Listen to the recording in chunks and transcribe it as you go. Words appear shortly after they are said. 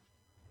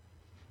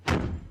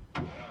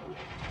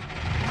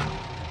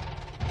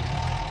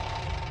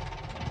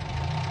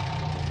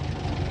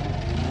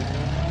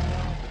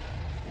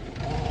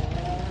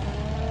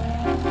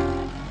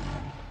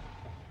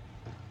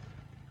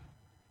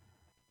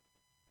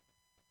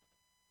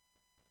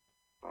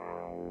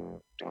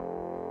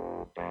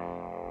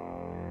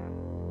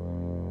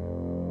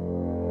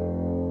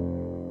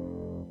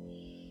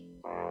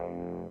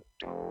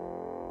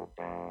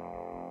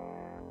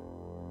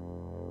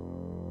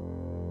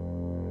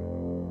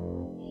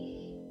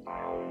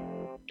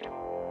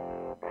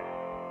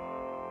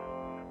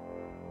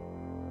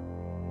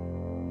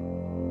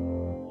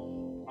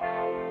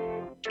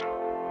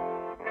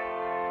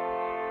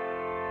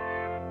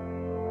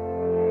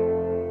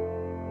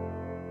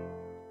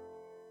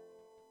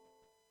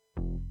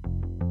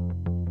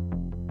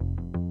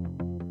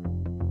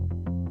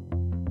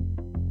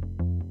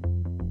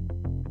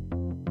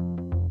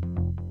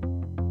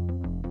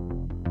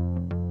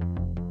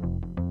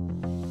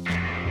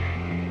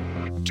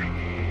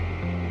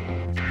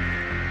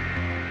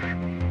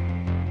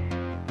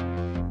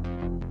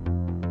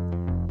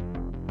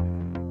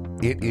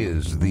It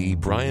is the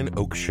Brian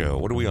Oak Show.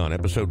 What are we on?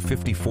 Episode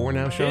 54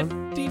 now,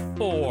 Sean?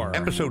 54.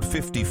 Episode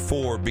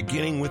 54,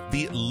 beginning with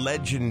the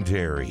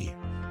legendary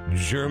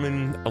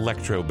German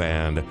electro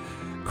band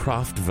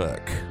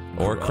Kraftwerk,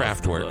 or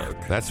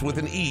Kraftwerk. That's with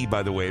an E,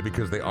 by the way,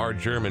 because they are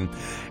German.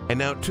 And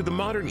now, to the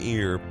modern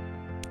ear,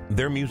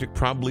 their music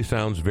probably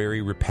sounds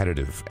very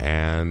repetitive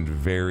and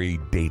very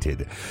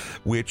dated,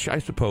 which I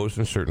suppose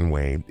in a certain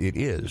way it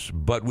is.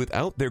 But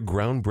without their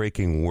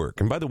groundbreaking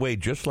work, and by the way,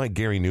 just like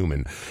Gary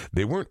Newman,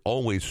 they weren't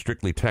always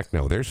strictly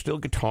techno. There's still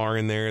guitar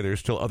in there. There's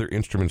still other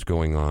instruments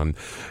going on,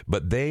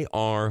 but they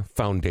are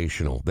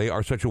foundational. They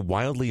are such a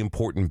wildly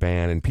important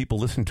band, and people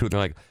listen to it and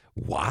they're like,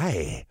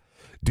 why?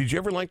 Did you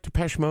ever like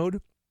Depeche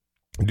Mode?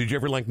 Did you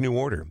ever like New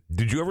Order?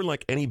 Did you ever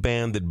like any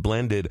band that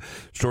blended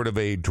sort of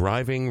a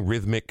driving,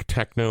 rhythmic,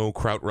 techno,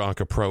 krautrock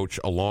approach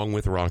along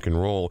with rock and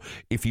roll?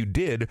 If you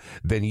did,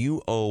 then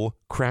you owe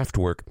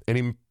Kraftwerk an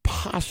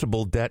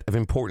impossible debt of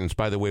importance.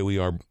 By the way, we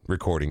are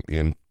recording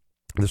in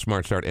the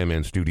Smart Start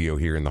MN studio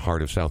here in the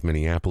heart of South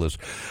Minneapolis.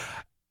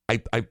 I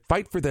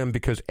fight for them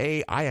because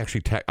I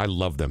actually I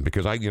love them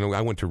because I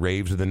went to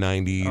raves in the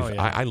 90s. Oh,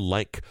 yeah. I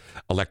like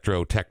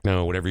electro,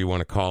 techno, whatever you want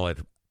to call it.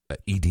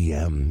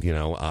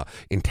 EDM,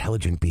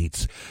 intelligent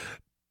beats.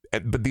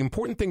 But the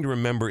important thing to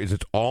remember is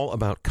it's all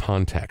about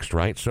context,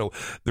 right? So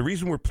the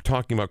reason we're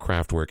talking about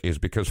Kraftwerk is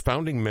because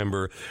founding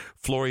member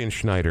Florian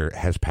Schneider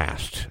has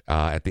passed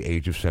at the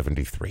age of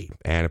 73.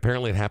 And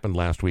apparently it happened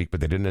last week, but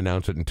they didn't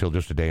announce it until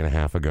just a day and a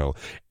half ago.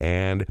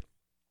 And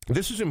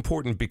this is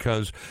important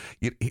because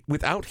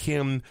without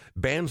him,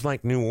 bands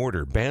like New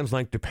Order, bands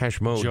like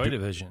Depeche Mode, Joy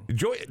Division,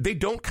 they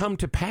don't come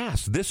to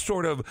pass. This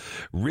sort of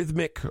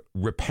rhythmic,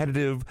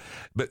 repetitive,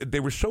 but they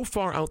were so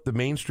far out the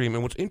mainstream.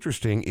 And what's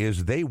interesting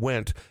is they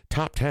went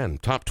top 10,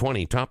 top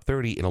 20, top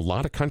 30 in a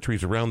lot of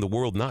countries around the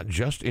world, not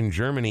just in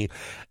Germany.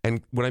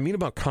 And what I mean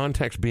about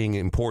context being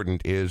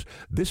important is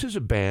this is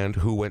a band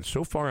who went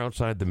so far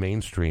outside the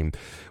mainstream.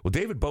 Well,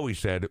 David Bowie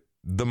said,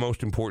 the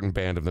most important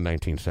band of the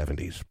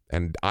 1970s.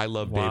 And I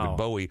love David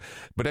Bowie.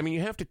 But I mean, you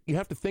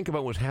have to think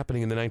about what's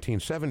happening in the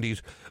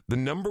 1970s. The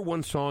number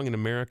one song in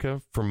America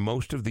for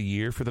most of the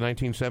year for the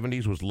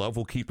 1970s was Love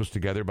Will Keep Us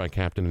Together by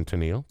Captain and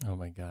Tennille. Oh,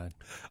 my God.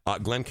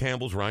 Glenn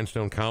Campbell's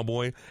Rhinestone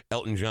Cowboy,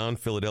 Elton John,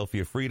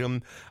 Philadelphia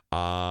Freedom,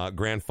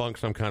 Grand Funk,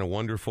 Some Kind of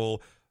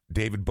Wonderful,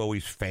 David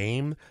Bowie's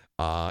Fame,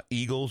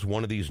 Eagles,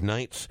 One of These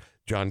Nights,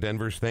 John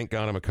Denver's Thank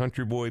God I'm a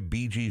Country Boy,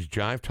 Bee Gees'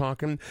 Jive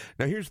Talkin'.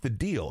 Now, here's the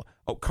deal.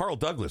 Oh, Carl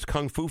Douglas,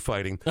 Kung Fu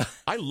Fighting.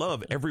 I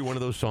love every one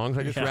of those songs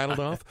I just rattled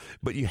off,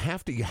 but you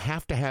have to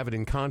have it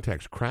in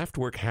context.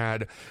 Kraftwerk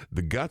had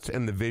the guts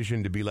and the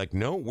vision to be like,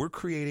 no, we're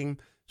creating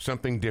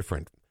something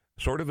different.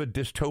 Sort of a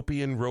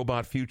dystopian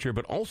robot future,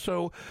 but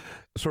also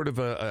sort of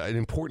an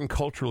important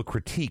cultural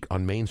critique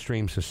on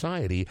mainstream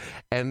society.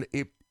 And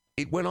it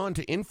went on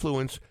to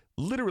influence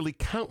literally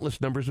countless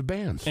numbers of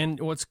bands. And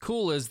what's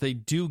cool is they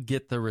do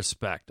get the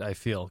respect, I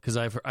feel, because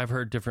I've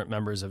heard different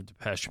members of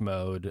Depeche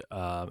Mode,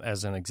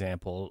 as an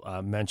example,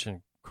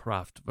 mention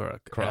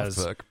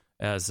Kraftwerk.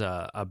 As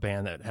a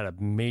band that had a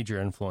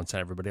major influence on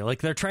everybody. Like,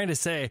 they're trying to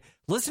say,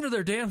 listen to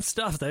their damn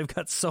stuff. They've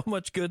got so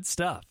much good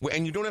stuff. Well,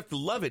 and you don't have to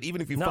love it,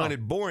 even if you find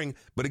it boring.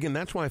 But again,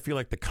 that's why I feel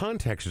like the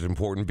context is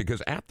important,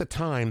 because at the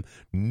time,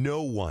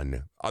 no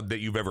one that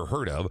you've ever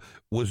heard of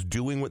was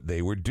doing what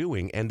they were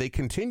doing. And they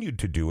continued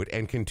to do it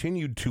and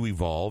continued to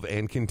evolve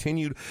and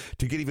continued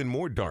to get even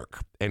more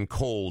dark and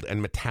cold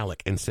and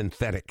metallic and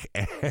synthetic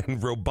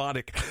and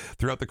robotic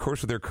throughout the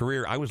course of their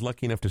career. I was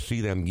lucky enough to see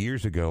them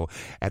years ago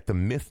at the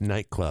Myth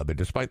nightclub. And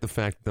despite the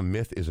fact that the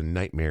Myth is a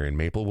nightmare in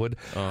Maplewood,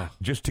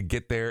 just to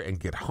get there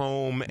and get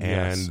home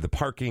and the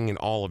parking and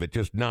all of it,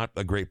 just not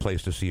a great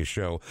place to see a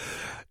show.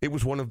 It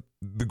was one of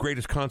the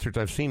greatest concerts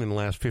I've seen in the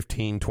last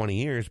 15, 20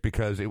 years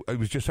because it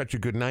was just such a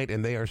good night,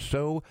 and they are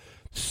so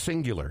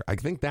singular. I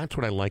think that's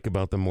what I like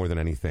about them more than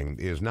anything,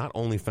 is not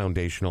only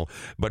foundational,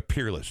 but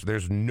peerless.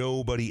 There's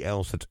nobody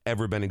else that's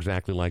ever been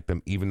exactly like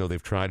them, even though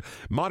they've tried.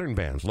 Modern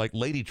bands like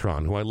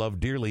Ladytron, who I love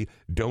dearly,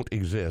 don't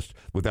exist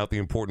without the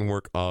important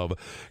work of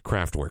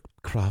Kraftwerk.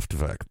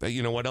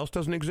 You know what else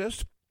doesn't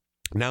exist?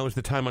 Now is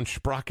the time on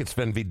Sprockets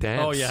Wenn we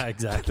Dance. Oh, yeah,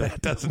 exactly.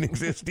 That doesn't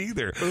exist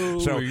either.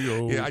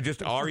 Yeah, I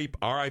just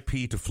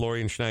R.I.P. to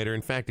Florian Schneider.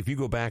 In fact, if you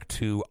go back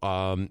to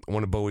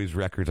one of Bowie's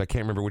records, I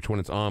can't remember which one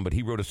it's on, but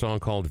he wrote a song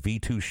called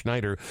V2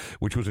 Schneider,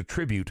 which was a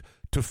tribute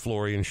to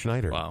Florian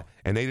Schneider. Wow.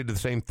 And they did the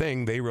same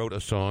thing. They wrote a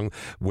song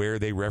where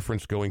they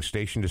referenced going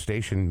station to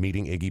station,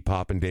 meeting Iggy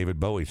Pop and David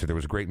Bowie. So there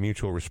was great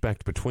mutual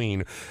respect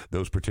between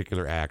those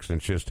particular acts. And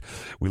it's just,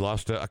 we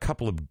lost a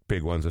couple of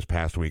big ones this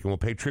past week, and we'll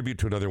pay tribute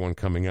to another one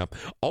coming up.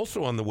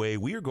 Also on the way,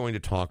 we are going to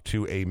talk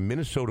to a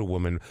Minnesota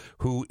woman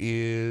who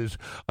is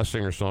a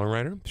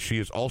singer-songwriter. She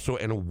is also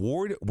an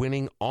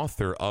award-winning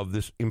author of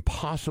this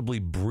impossibly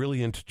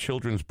brilliant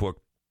children's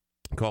book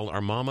called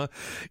Our Mama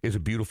is a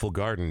Beautiful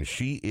Garden.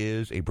 She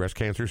is a breast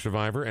cancer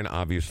survivor and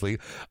obviously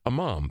a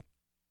mom.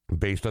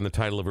 Based on the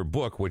title of her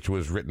book, which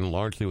was written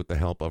largely with the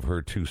help of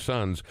her two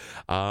sons.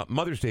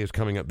 Mother's Day is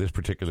coming up this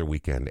particular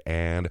weekend,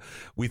 and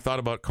we thought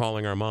about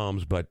calling our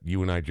moms, but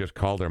you and I just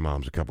called our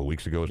moms a couple of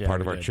weeks ago as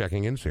part of our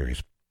Checking In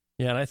series.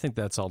 Yeah, and I think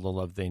that's all the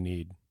love they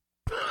need.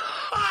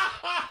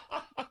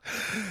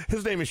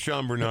 His name is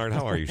Sean Bernard.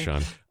 How are you,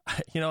 Sean?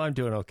 I'm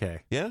doing okay.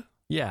 Yeah?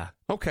 Yeah.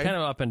 Okay. Kind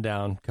of up and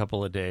down a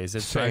couple of days.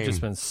 I've just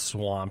been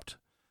swamped,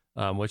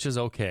 which is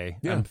okay.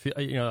 Yeah.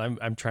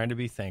 I'm trying to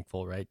be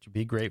thankful, right? To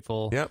be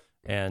grateful. Yep.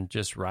 And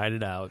just ride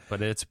it out.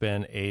 But it's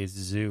been a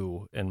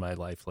zoo in my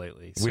life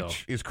lately.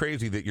 Which is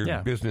crazy that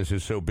your business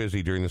is so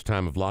busy during this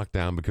time of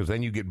lockdown, because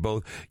then you get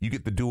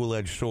the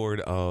dual-edged sword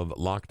of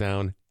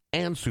lockdown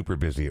and super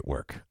busy at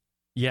work.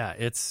 Yeah,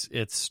 it's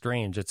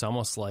strange. It's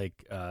almost like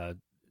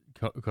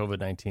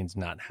COVID-19's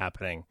not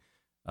happening.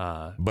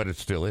 But it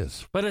still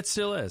is.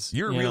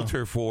 You're a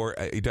realtor for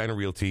Edina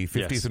Realty,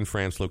 50th and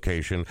France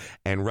location.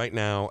 And right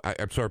now,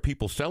 so are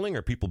people selling?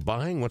 Are people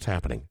buying? What's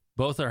happening?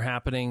 Both are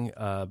happening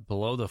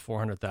below the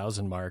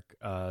 400,000 mark.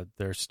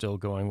 They're still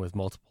going with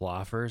multiple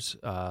offers.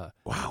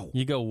 Wow.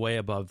 You go way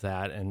above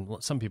that,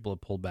 and some people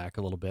have pulled back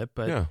a little bit.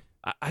 But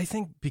I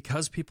think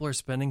because people are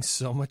spending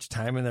so much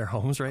time in their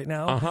homes right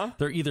now,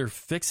 they're either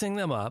fixing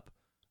them up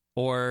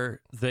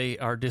or they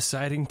are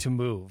deciding to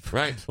move.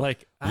 Right.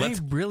 Like, I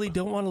really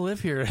don't want to live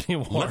here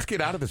anymore. Let's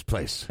get out of this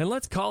place. And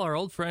let's call our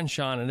old friend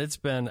Sean. And it's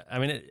been,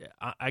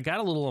 I got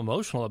a little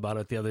emotional about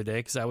it the other day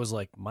because I was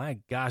like, my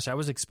gosh, I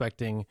was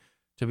expecting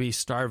to be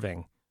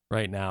starving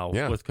right now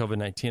with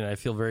COVID-19. I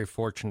feel very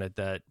fortunate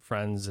that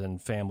friends and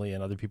family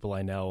and other people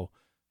I know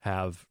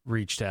have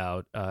reached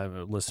out.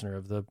 A listener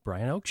of the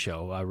Brian Oak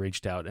Show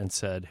reached out and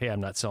said, hey,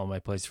 I'm not selling my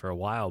place for a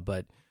while,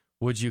 but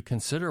would you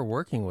consider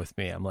working with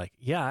me? I'm like,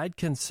 yeah, I'd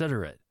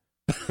consider it.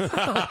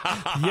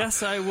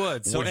 Yes, I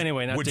would. So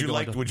anyway, would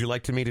you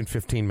like to meet in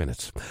 15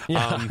 minutes?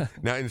 Yeah.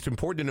 Now, it's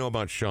important to know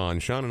about Sean.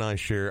 Sean and I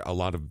share a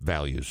lot of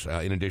values.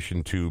 In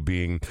addition to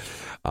being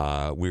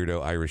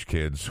weirdo Irish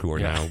kids who are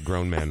now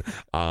grown men,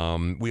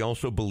 we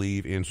also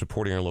believe in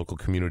supporting our local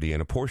community.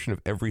 And a portion of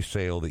every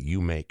sale that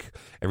you make,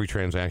 every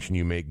transaction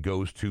you make,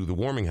 goes to the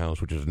Warming House,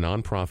 which is a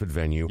nonprofit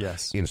venue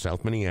in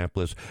South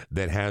Minneapolis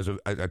that has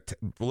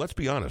let's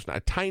be honest,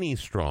 not tiny,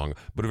 strong,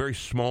 but a very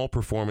small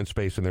performance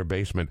space in their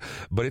basement.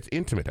 But it's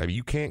intimate. I mean,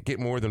 you can't get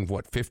more than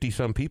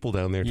 50-some people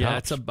down there. Yeah,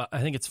 tops.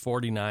 I think it's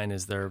 49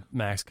 is their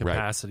max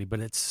capacity, but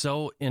it's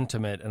so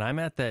intimate. And I'm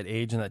at that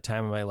age and that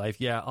time in my life.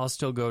 Yeah, I'll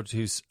still go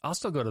to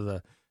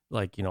the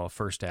a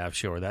First Ave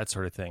show or that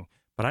sort of thing.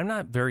 But I'm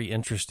not very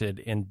interested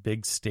in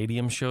big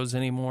stadium shows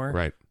anymore.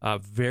 Right.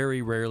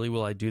 Very rarely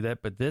will I do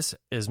that. But this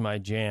is my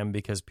jam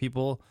because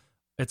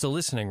it's a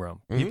listening room.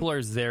 Mm-hmm. People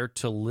are there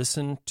to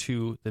listen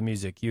to the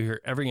music. You hear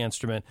every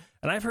instrument.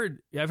 And I've heard,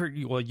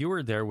 well, you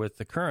were there with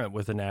The Current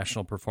with a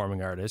national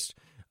performing artist,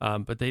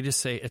 but they just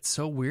say it's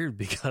so weird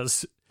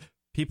because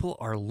people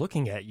are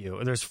looking at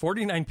you. There's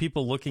 49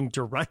 people looking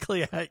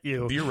directly at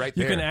you. You're right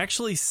there. You can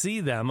actually see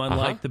them,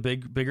 unlike the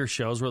bigger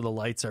shows where the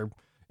lights are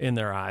in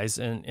their eyes.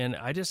 And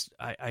I just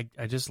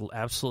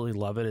absolutely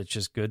love it. It's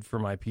just good for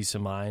my peace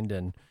of mind.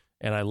 And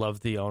I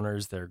love the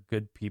owners. They're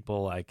good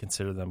people. I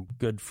consider them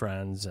good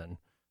friends. And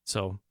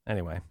so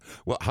anyway.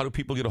 Well, how do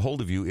people get a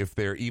hold of you if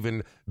they're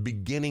even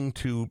beginning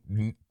to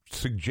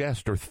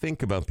suggest or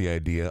think about the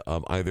idea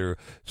of either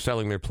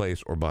selling their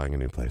place or buying a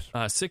new place?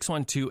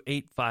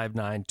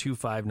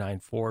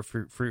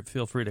 612-859-2594.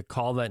 Feel free to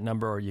call that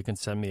number or you can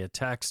send me a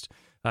text.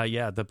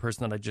 The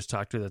person that I just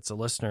talked to that's a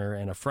listener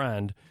and a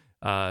friend,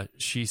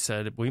 she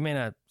said, we may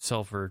not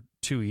sell for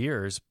 2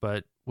 years,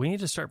 but we need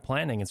to start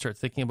planning and start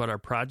thinking about our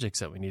projects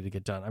that we need to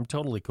get done. I'm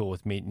totally cool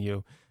with meeting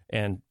you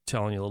and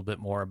telling you a little bit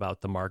more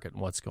about the market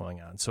and what's going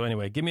on. So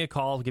anyway, give me a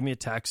call, give me a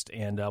text,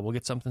 and we'll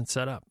get something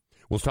set up.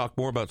 We'll talk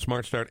more about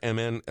Smart Start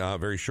MN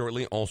very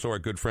shortly. Also, our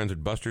good friends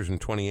at Buster's and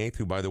 28th,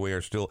 who, by the way,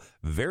 are still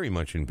very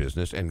much in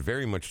business and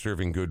very much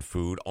serving good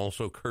food.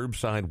 Also,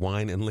 curbside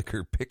wine and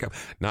liquor pickup.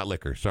 Not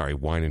liquor, sorry,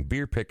 wine and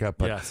beer pickup.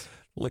 But yes.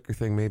 Liquor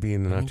thing maybe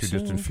in the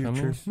not-too-distant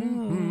future.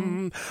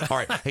 All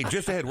right. Hey,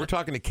 just ahead, we're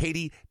talking to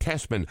Katie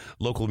Tessman,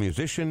 local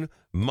musician,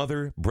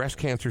 mother, breast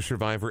cancer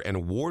survivor, and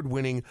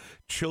award-winning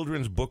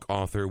children's book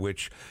author,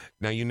 which,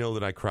 now you know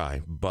that I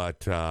cry,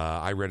 but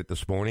I read it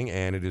this morning,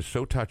 and it is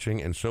so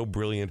touching and so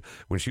brilliant.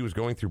 When she was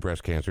going through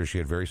breast cancer, she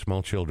had very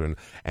small children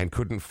and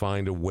couldn't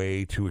find a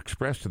way to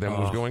express to them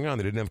what was going on.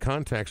 They didn't have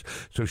context,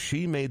 so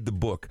she made the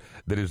book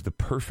that is the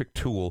perfect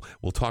tool.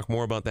 We'll talk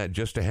more about that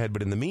just ahead,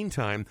 but in the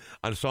meantime,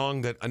 a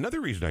song that, another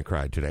reason I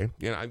cried today,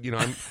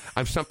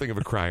 I'm something of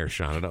a crier,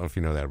 Sean. I don't know if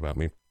you know that about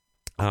me.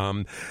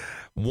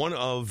 One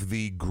of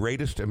the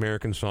greatest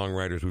American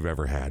songwriters we've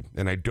ever had,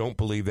 and I don't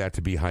believe that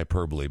to be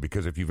hyperbole,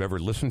 because if you've ever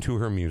listened to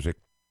her music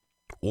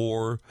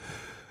or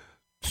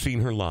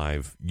seen her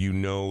live, you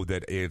know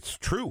that it's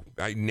true.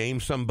 I name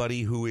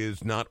somebody who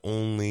is not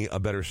only a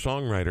better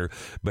songwriter,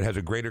 but has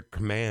a greater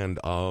command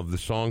of the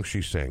songs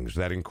she sings,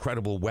 that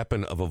incredible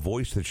weapon of a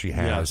voice that she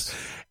has,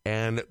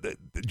 and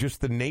just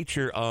the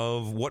nature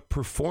of what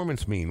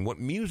performance means, what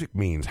music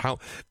means. How,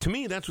 to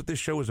me, that's what this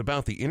show is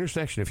about, the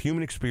intersection of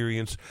human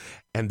experience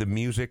and the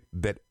music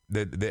that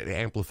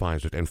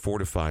amplifies it and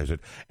fortifies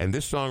it. And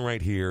this song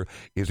right here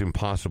is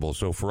impossible.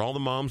 So for all the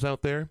moms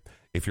out there,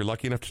 if you're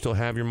lucky enough to still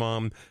have your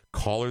mom,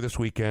 call her this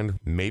weekend.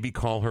 Maybe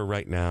call her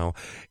right now.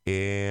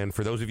 And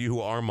for those of you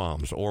who are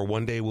moms or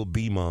one day will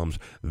be moms,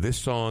 this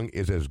song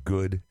is as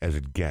good as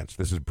it gets.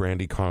 This is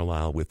Brandi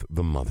Carlile with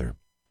The Mother.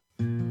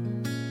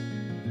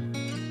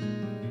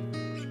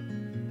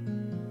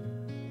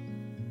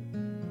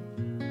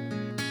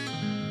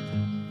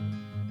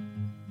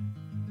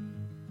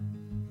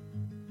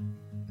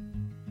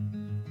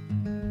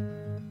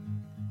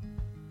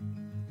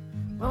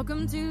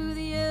 Welcome to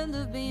the end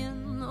of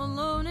being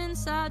alone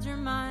inside your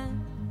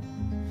mind.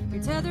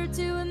 You're tethered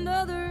to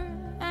another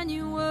and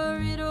you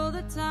worried all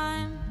the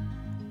time.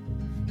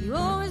 You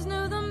always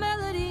knew the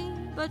melody,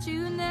 but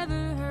you never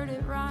heard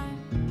it rhyme.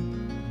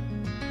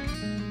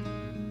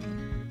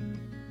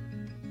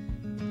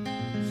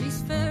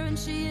 She's fair and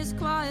she is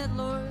quiet,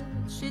 Lord.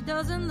 She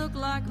doesn't look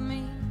like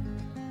me.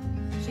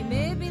 She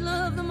made me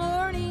love the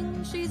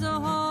morning. She's a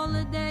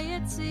holiday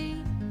at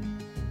sea.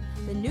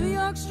 The New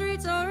York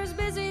streets are as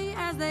busy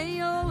as they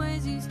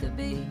always used to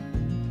be.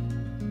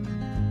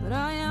 But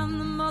I am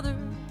the mother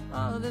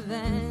of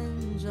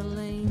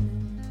Evangeline.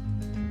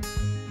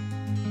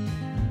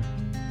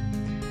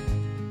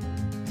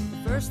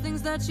 The first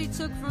things that she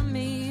took from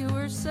me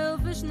were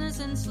selfishness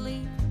and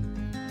sleep.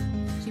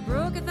 She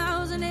broke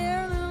 1,000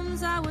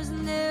 heirlooms I was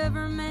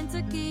never meant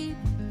to keep.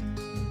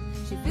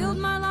 She filled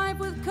my life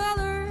with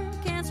color,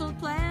 canceled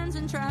plans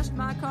and trashed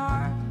my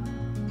car.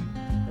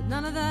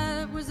 None of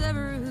that was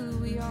ever who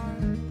we are.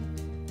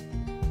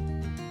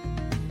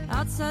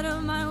 Outside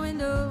of my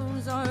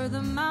windows are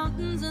the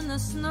mountains and the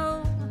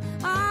snow.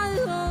 I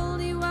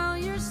hold you while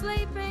you're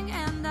sleeping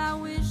and I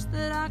wish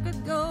that I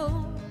could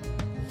go.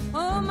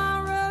 All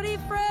my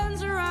roadie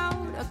friends are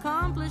out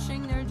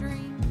accomplishing their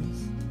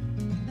dreams,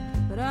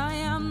 but I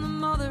am the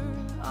mother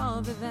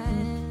of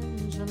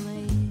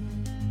Evangeline.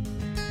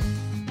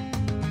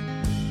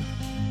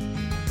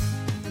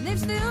 And they've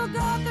still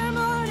got their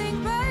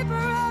morning paper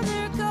and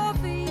their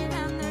coffee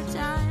and their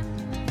time,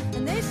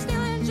 and they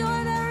still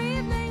enjoy their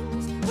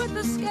evenings with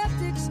the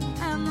skeptics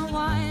and the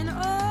wine.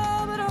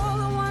 Oh, but all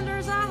the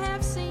wonders I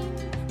have seen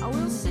I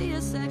will see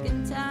a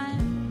second time.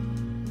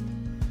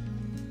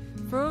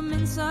 From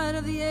inside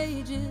of the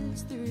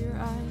ages through your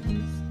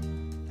eyes.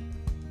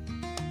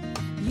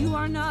 You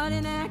are not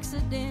an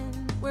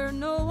accident where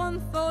no one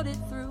thought it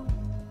through.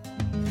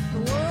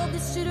 The world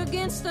that stood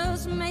against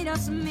us made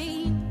us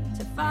meet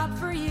to fight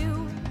for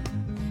you.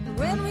 And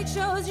when we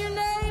chose your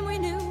name, we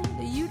knew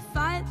that you'd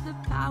fight the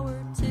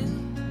power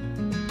too.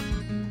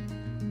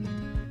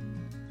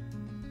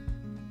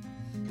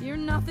 You're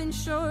nothing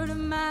short of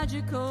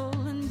magical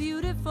and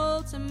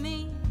beautiful to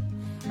me.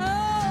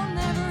 I'll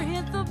never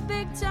hit the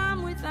big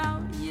time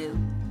without you.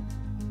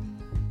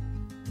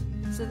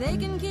 So they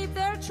can keep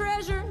their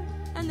treasure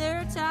and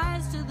their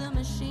ties to the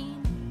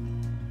machine.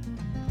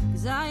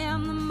 'Cause I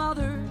am the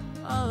mother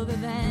of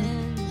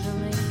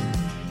Evangeline.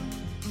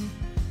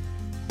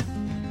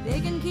 They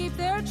can keep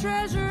their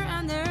treasure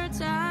and their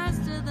ties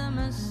to the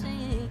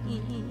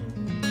machine.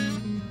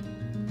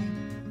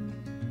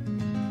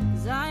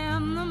 'Cause I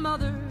am the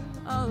mother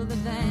of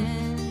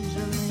Evangeline.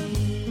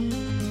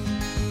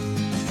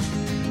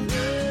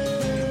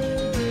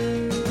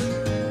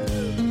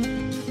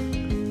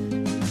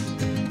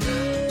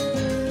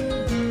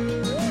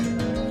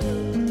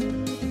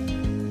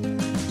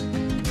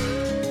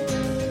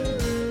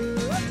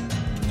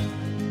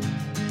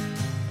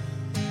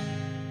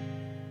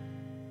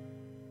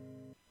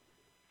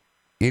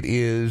 It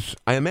is,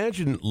 I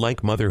imagine,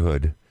 like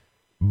motherhood,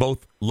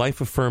 both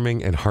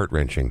life-affirming and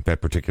heart-wrenching,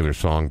 that particular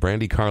song.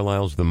 Brandi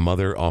Carlile's The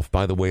Mother off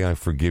By the Way I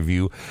Forgive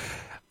You.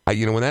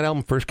 When that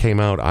album first came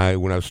out,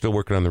 when I was still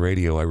working on the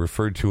radio, I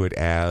referred to it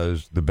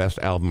as the best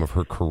album of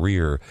her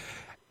career.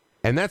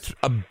 And that's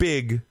a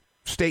big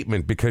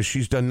statement because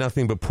she's done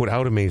nothing but put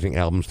out amazing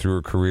albums through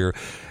her career.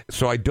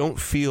 So I don't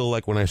feel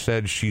like when I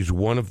said she's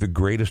one of the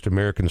greatest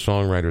American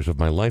songwriters of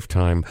my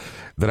lifetime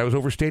that I was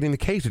overstating the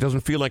case. It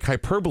doesn't feel like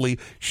hyperbole.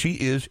 She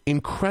is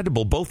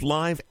incredible, both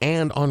live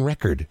and on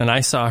record. And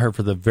I saw her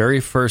for the very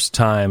first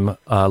time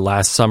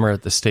last summer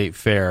at the State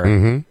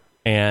Fair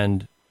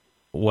and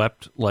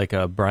wept like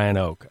a Brian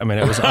Oak. I mean,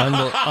 it was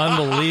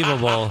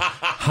unbelievable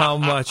how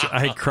much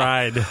I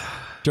cried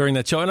during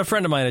that show. And a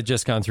friend of mine had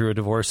just gone through a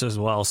divorce as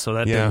well, so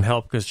that didn't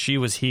help because she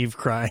was heave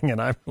crying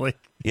and I'm like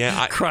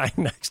crying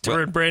next to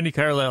her. And Brandi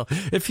Carlile,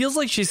 it feels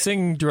like she's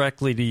singing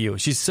directly to you.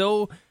 She's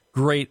so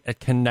great at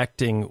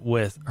connecting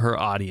with her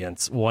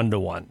audience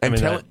one-to-one. And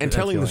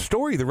telling the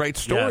story, the right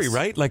story,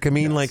 right? Like, I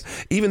mean, like,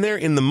 even there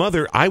in The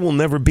Mother, I will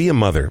never be a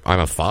mother.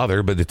 I'm a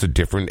father, but it's a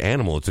different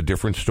animal. It's a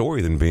different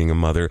story than being a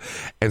mother.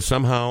 And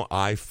somehow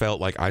I felt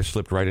like I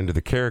slipped right into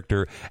the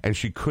character, and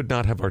she could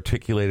not have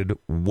articulated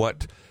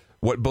what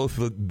both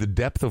the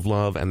depth of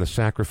love and the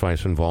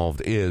sacrifice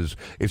involved is.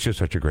 It's just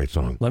such a great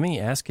song. Let me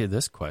ask you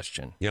this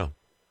question. Yeah.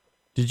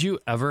 Did you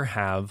ever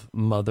have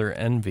mother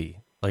envy?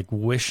 Like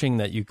wishing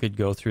that you could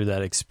go through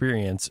that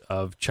experience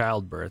of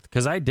childbirth?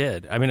 Because I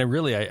did. I mean,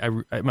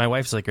 I my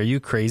wife's like, "Are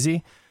you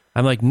crazy?"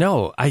 I'm like,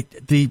 "No." I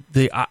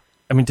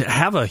mean, to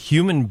have a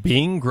human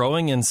being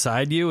growing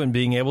inside you and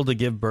being able to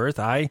give birth,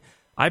 I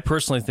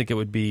personally think it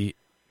would be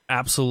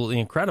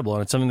absolutely incredible,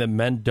 and it's something that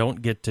men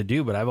don't get to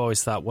do. But I've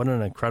always thought, what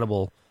an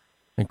incredible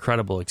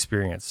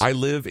experience. I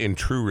live in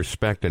true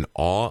respect and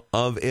awe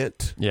of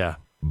it. Yeah.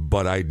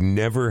 But I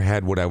never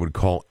had what I would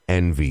call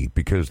envy,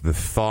 because the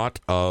thought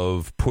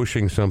of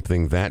pushing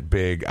something that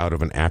big out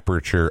of an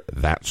aperture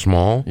that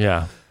small,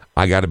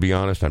 I got to be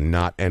honest, I'm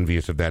not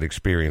envious of that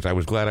experience. I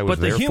was glad I was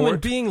there for it. But the human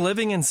being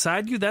living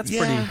inside you, that's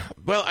pretty...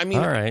 Well, I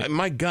mean,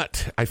 my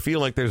gut, I feel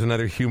like there's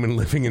another human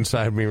living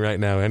inside me right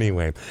now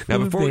anyway. Now,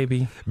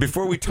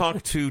 before we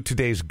talk to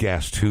today's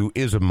guest, who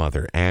is a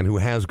mother and who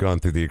has gone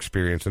through the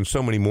experience and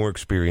so many more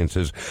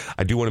experiences,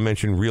 I do want to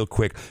mention real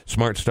quick,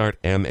 Smart Start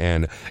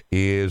MN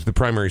is the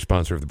primary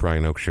sponsor of the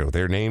Brian Oak Show.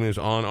 Their name is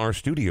on our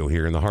studio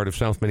here in the heart of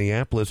South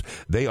Minneapolis.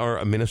 They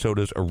are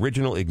Minnesota's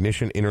original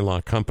ignition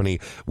interlock company,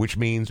 which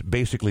means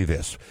basically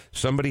this.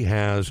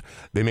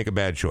 They make a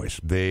bad choice.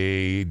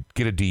 They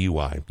get a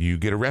DUI. You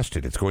get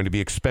arrested. It's going to be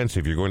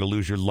expensive. You're going to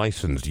lose your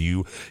license.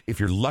 If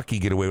you're lucky,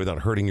 get away without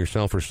hurting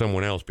yourself or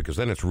someone else, because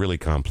then it's really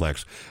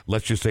complex.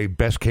 Let's just say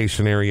best case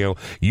scenario,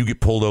 you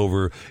get pulled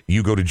over,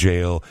 you go to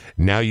jail,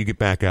 now you get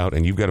back out,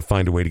 and you've got to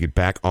find a way to get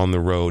back on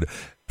the road.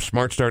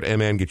 Smart Start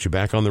MN gets you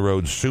back on the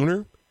road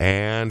sooner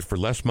and for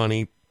less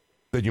money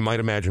than you might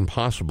imagine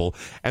possible.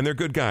 And they're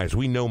good guys.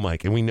 We know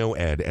Mike and we know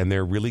Ed, and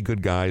they're really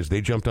good guys. They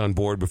jumped on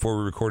board before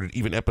we recorded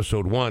even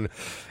episode 1,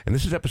 and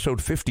this is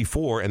episode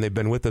 54, and they've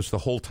been with us the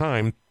whole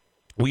time.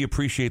 We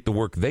appreciate the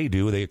work they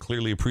do. They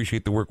clearly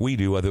appreciate the work we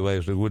do.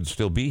 Otherwise, we would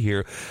still be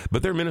here.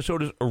 But they're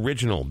Minnesota's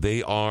original.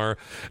 They're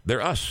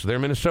us. They're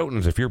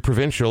Minnesotans. If you're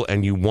provincial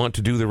and you want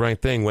to do the right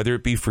thing, whether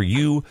it be for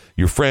you,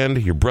 your friend,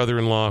 your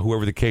brother-in-law,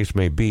 whoever the case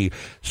may be,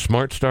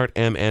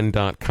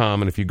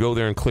 smartstartmn.com. And if you go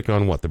there and click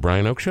on what, The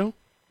Brian Oak Show?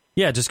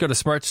 Yeah, just go to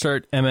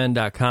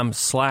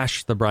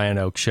smartstartmn.com/The Brian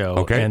Oak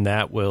Show, and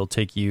that will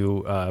take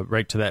you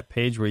right to that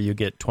page where you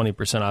get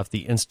 20% off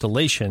the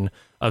installation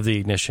of the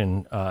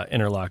ignition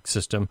interlock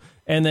system.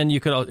 And then you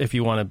could, if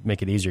you want to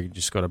make it easier, you can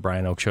just go to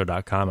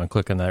brianoakshow.com and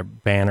click on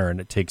that banner,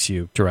 and it takes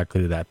you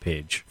directly to that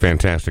page.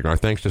 Fantastic. Our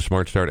thanks to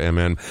Smart Start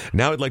MN.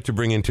 Now I'd like to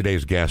bring in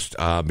today's guest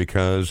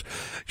because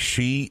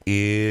she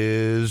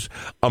is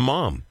a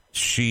mom.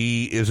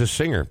 She is a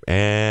singer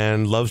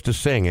and loves to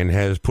sing and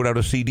has put out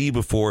a CD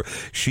before.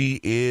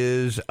 She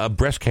is a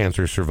breast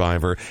cancer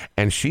survivor,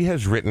 and she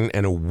has written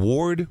an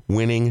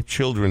award-winning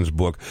children's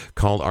book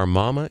called Our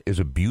Mama is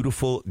a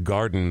Beautiful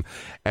Garden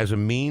as a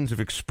means of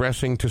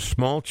expressing to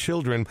small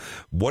children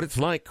what it's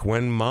like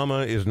when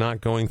mama is not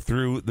going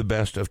through the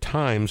best of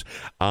times.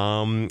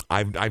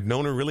 I've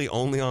known her really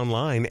only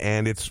online,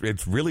 and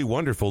it's really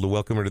wonderful to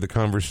welcome her to the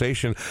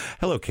conversation.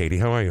 Hello, Katie.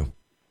 How are you?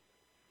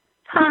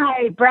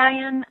 Hi,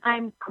 Brian.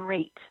 I'm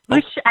great.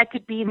 Wish I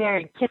could be there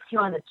and kiss you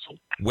on the cheek.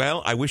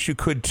 Well, I wish you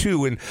could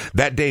too, and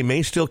that day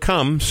may still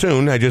come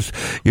soon. I just,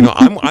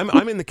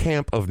 I'm in the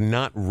camp of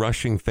not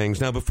rushing things.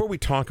 Now, before we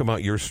talk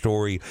about your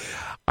story,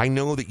 I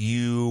know that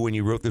you, when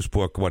you wrote this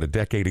book, a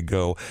decade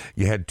ago,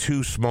 you had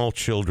 2 small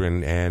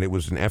children, and it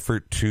was an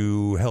effort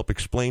to help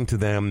explain to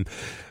them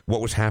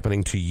what was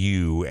happening to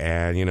you,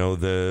 and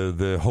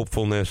the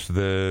hopefulness,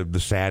 the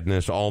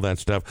sadness, all that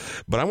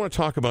stuff. But I want to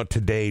talk about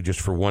today just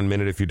for 1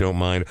 minute, if you don't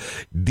mind.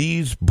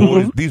 These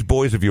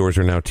boys of yours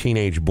are now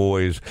teenage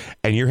boys,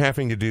 and you're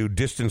having to do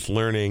distance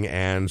learning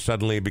and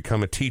suddenly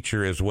become a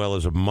teacher as well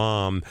as a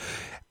mom.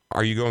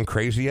 Are you going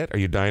crazy yet? Are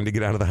you dying to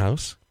get out of the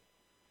house?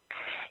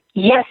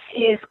 Yes,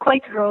 it is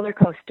quite a roller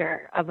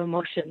coaster of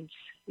emotions.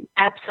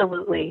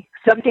 Absolutely.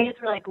 Some days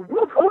we're like,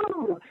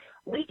 woohoo!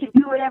 We can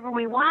do whatever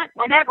we want,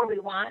 whenever we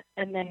want.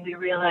 And then we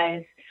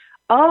realize,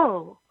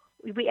 oh,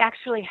 we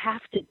actually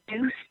have to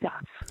do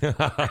stuff.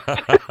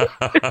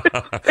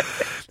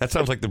 That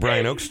sounds like the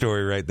Brian Oak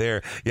story right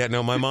there. Yeah,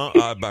 no,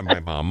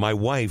 my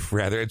wife,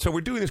 rather. And so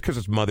we're doing this because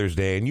it's Mother's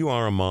Day, and you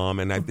are a mom,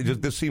 and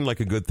this seemed like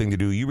a good thing to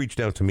do. You reached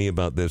out to me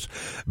about this.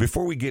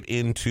 Before we get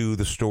into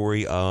the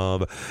story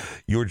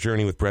of your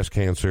journey with breast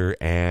cancer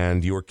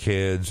and your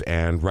kids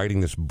and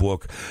writing this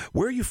book,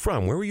 where are you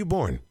from? Where were you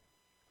born?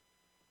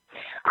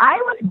 I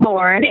was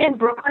born in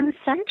Brooklyn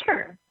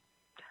Center.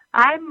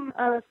 I'm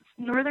a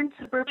northern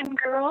suburban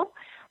girl.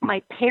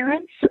 My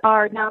parents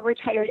are now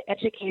retired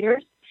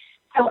educators.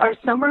 So our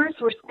summers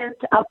were spent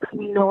up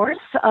north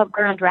of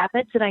Grand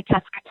Rapids in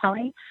Itasca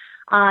County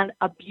on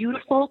a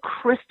beautiful,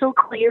 crystal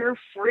clear,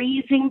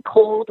 freezing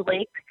cold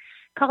lake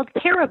called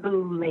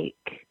Caribou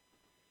Lake.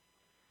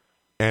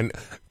 And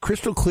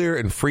crystal clear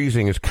and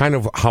freezing is kind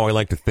of how I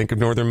like to think of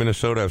northern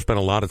Minnesota. I've spent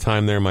a lot of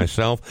time there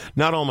myself.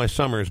 Not all my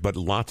summers, but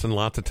lots and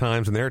lots of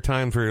times. And there are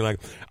times where you're like,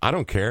 I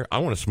don't care. I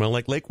want to smell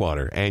like lake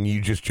water. And you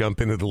just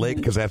jump into the lake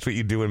because that's what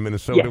you do in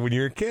Minnesota when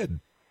you're a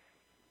kid.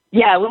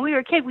 Yeah, when we were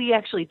a kid, we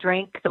actually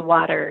drank the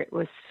water. It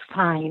was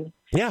fine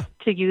to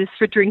use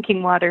for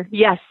drinking water.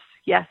 Yes.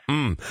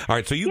 All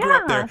right, so you grew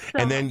up there,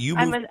 and then you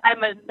moved...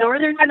 I'm a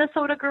northern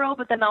Minnesota girl,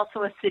 but then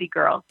also a city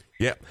girl.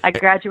 Yeah. I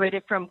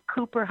graduated from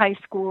Cooper High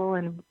School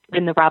in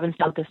the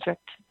Robbinsdale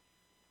district.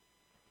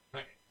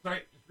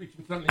 Sorry, just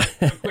reaching something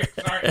real quick.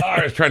 Sorry.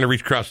 I was trying to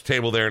reach across the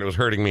table there, and it was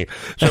hurting me.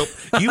 So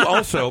you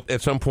also,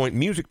 at some point,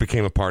 music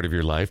became a part of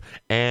your life,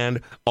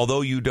 and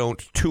although you don't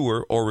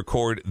tour or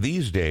record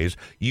these days,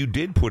 you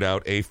did put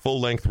out a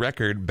full-length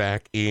record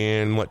back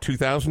in,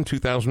 2000,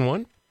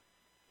 2001?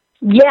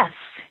 Yes.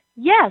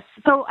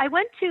 So I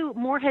went to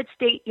Moorhead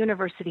State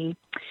University,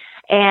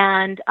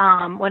 and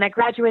when I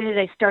graduated,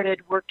 I started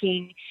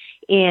working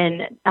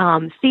in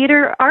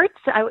theater arts,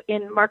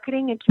 in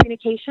marketing and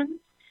communications,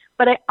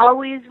 but I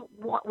always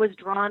was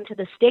drawn to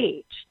the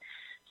stage.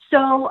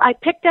 So I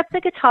picked up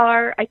the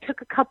guitar. I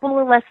took a couple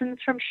of lessons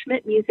from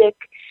Schmidt Music.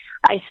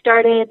 I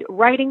started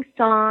writing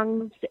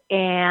songs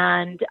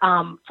and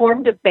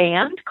formed a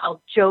band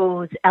called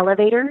Joe's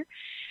Elevator,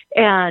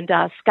 and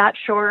Scott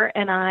Shore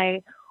and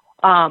I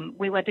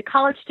we went to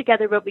college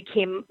together, but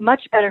became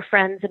much better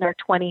friends in our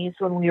 20s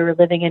when we were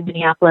living in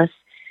Minneapolis,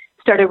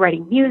 started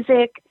writing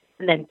music,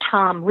 and then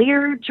Tom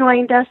Lear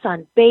joined us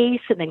on bass,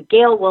 and then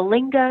Gail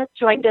Wallinga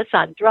joined us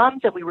on drums,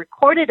 and we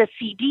recorded a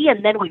CD,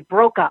 and then we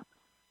broke up.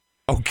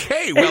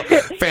 Okay, well,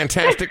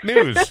 fantastic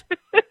news.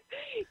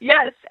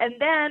 Yes, and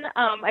then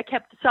I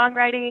kept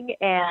songwriting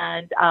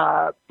and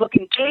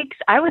booking gigs.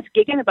 I was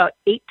gigging about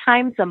 8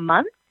 times a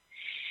month.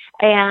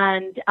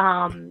 And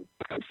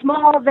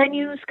small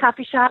venues,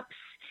 coffee shops,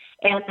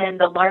 and then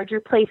the larger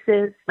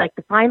places like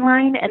the Fine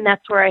Line. And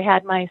that's where I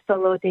had my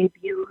solo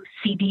debut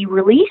CD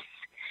release,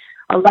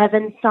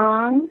 11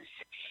 songs,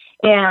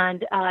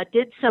 and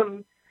did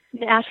some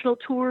national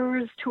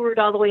tours, toured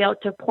all the way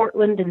out to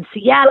Portland and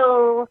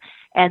Seattle,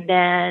 and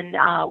then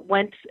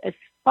went as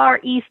far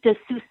east as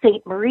Sault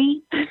Ste.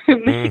 Marie,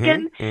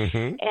 Michigan.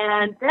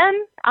 And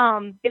then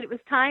it was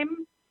time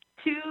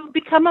to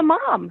become a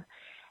mom.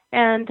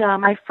 And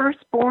my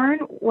firstborn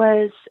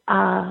was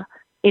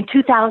in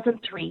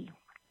 2003.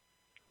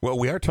 Well,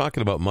 we are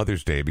talking about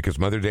Mother's Day because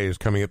Mother's Day is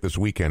coming up this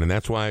weekend, and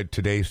that's why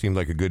today seemed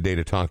like a good day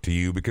to talk to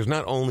you, because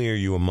not only are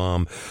you a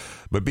mom,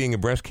 but being a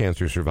breast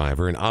cancer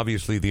survivor, and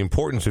obviously the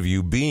importance of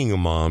you being a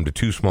mom to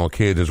 2 small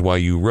kids is why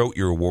you wrote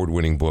your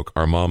award-winning book,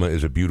 Our Mama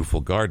is a Beautiful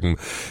Garden.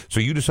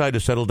 So you decide to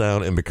settle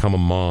down and become a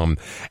mom,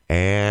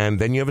 and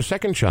then you have a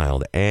second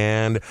child,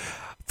 and...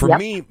 For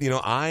me,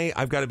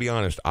 I've got to be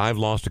honest. I've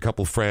lost a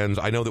couple friends.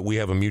 I know that we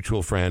have a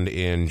mutual friend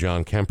in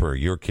John Kemper.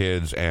 Your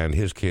kids and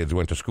his kids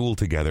went to school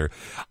together.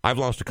 I've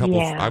lost a couple.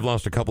 I've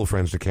lost a couple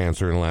friends to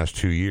cancer in the last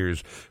 2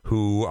 years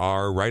who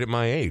are right at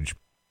my age.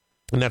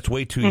 And that's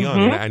way too young.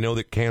 And I know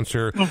that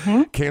cancer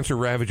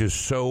ravages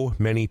so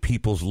many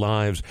people's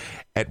lives.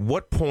 At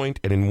what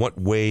point and in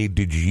what way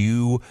did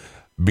you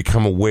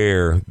become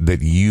aware that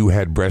you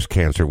had breast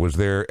cancer? Was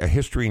there a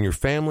history in your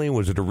family?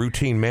 Was it a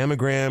routine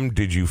mammogram?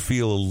 Did you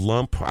feel a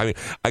lump? I mean,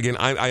 again,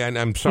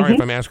 I'm sorry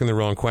if I'm asking the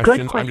wrong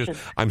questions.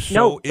 I'm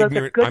so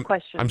ignorant.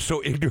 I'm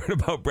so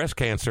ignorant about breast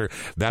cancer.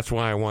 That's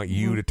why I want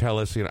you to tell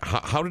us,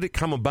 how did it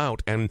come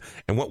about, and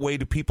what way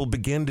do people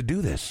begin to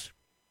do this?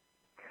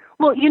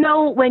 Well,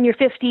 when you're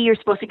 50, you're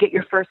supposed to get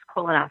your first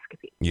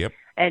colonoscopy. Yep.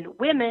 And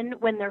women,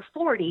 when they're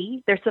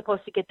 40, they're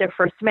supposed to get their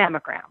first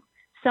mammogram.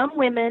 Some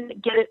women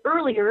get it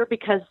earlier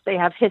because they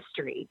have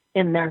history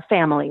in their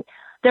family.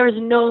 There is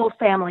no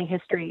family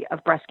history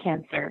of breast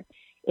cancer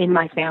in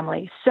my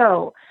family.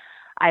 So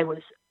I was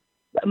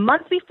a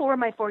month before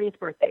my 40th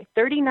birthday,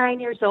 39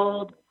 years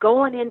old,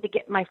 going in to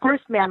get my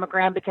first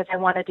mammogram because I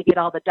wanted to get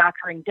all the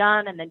doctoring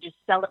done and then just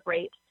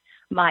celebrate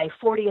my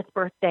 40th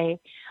birthday.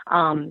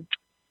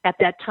 At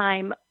that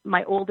time,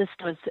 my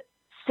oldest was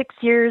 6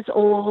 years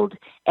old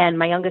and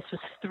my youngest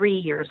was 3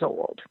 years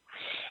old.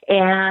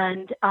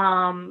 And,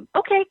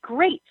 okay,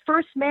 great.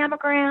 First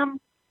mammogram,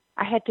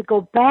 I had to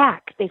go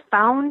back. They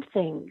found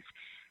things.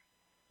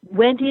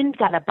 Went in,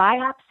 got a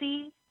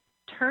biopsy,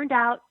 turned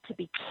out to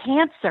be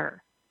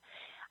cancer.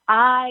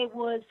 I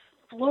was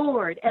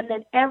floored. And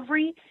then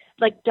every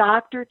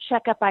doctor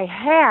checkup I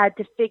had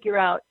to figure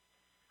out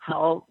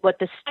what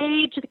the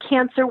stage of the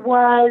cancer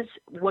was,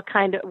 what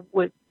kind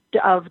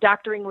of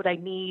doctoring would I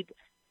need,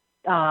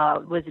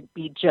 would it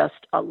be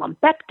just a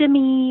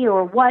lumpectomy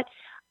or what?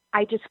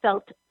 I just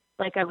felt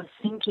like I was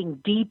sinking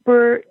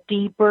deeper,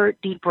 deeper,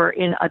 deeper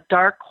in a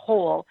dark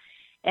hole.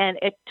 And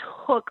it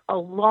took a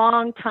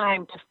long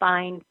time to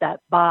find that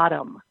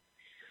bottom.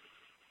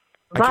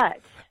 But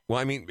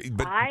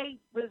I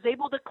was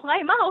able to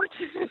climb out.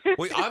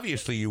 Well,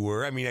 obviously you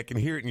were. I mean, I can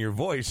hear it in your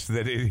voice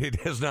that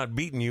it has not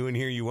beaten you, and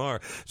here you are.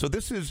 So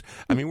this is,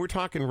 we're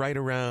talking right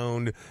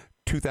around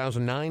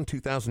 2009,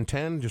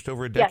 2010, just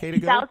over a decade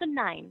ago?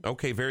 2009.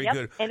 Okay, very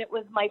good. And it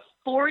was my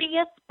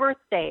 40th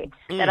birthday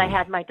that I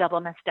had my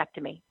double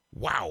mastectomy.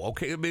 Wow.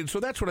 Okay.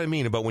 So that's what I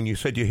mean about when you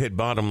said you hit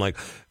bottom. Like,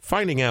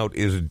 finding out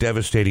is a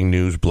devastating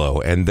news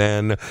blow. And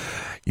then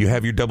you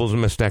have your double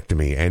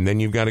mastectomy. And then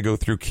you've got to go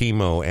through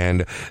chemo.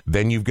 And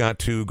then you've got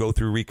to go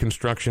through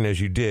reconstruction as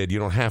you did. You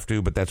don't have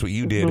to, but that's what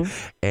you did.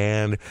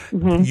 And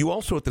you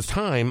also at this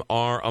time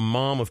are a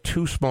mom of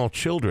 2 small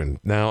children.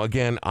 Now,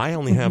 again, I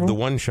only have the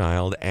one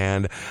child.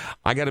 And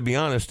I got to be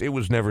honest, it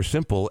was never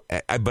simple.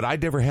 But I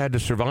never had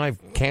to survive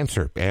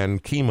cancer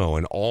and chemo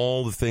and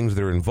all the things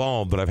that are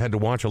involved. But I've had to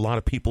watch a lot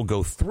of people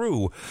go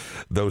through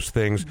those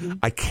things.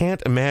 I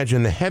can't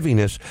imagine the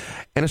heaviness,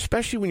 and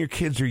especially when your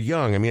kids are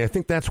young. I mean, I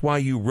think that's why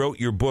you wrote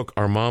your book,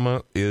 Our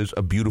Mama is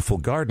a Beautiful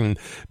Garden,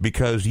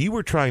 because you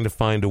were trying to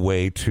find a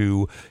way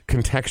to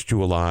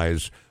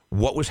contextualize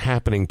what was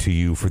happening to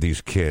you for these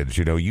kids.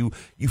 You know, you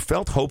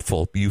felt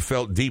hopeful, you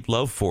felt deep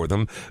love for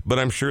them, but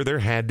I'm sure there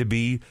had to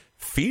be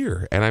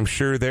fear, and I'm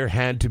sure there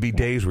had to be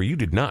days where you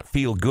did not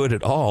feel good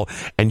at all,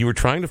 and you were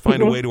trying to find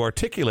a way to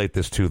articulate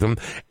this to them,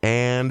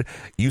 and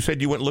you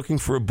said you went looking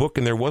for a book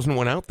and there wasn't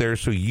one out there,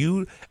 so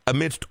you,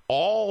 amidst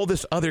all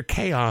this other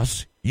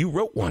chaos, you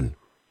wrote one.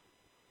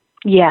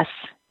 Yes.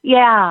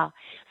 Yeah.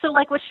 So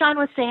like what Sean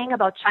was saying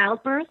about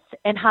childbirth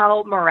and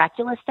how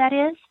miraculous that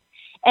is,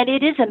 and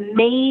it is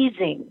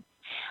amazing,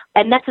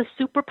 and that's a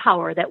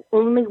superpower that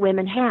only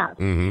women have.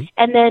 And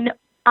then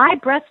I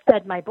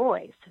breastfed my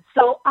boys,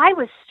 so I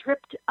was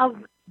stripped of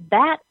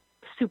that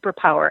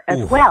superpower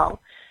as well.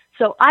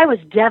 So I was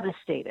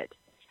devastated.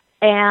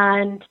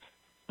 And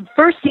the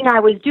first thing I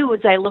always do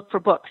is I look for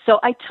books. So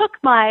I took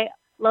my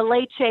La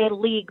Leche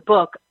League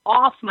book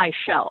off my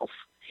shelf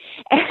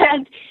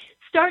and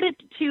started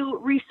to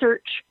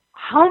research,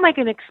 how am I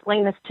going to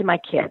explain this to my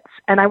kids?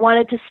 And I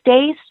wanted to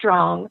stay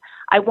strong.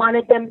 I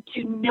wanted them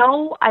to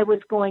know I was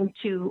going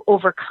to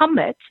overcome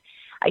it.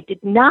 I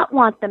did not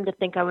want them to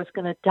think I was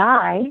going to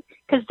die,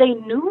 because they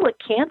knew what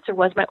cancer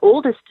was. My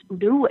oldest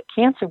knew what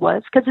cancer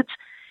was, because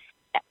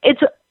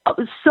it's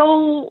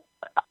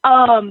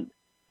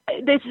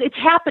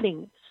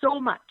happening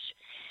so much.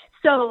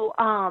 So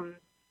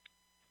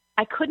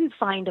I couldn't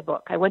find a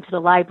book. I went to the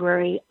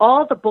library.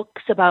 All the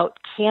books about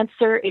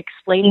cancer,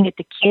 explaining it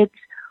to kids,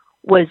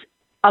 was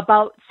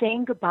about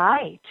saying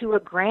goodbye to a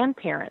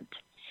grandparent.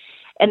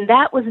 And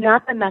that was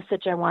not the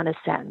message I want to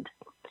send.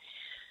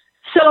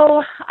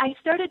 So I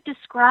started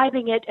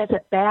describing it as a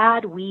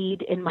bad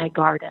weed in my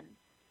garden.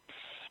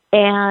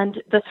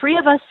 And the 3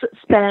 of us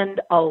spend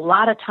a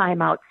lot of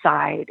time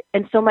outside.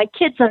 And so my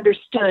kids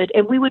understood,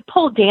 and we would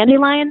pull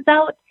dandelions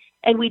out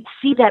and we'd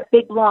see that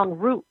big long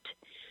root.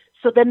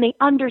 So then they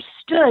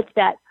understood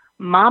that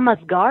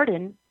Mama's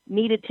garden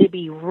needed to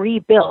be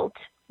rebuilt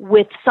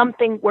with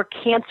something where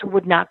cancer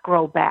would not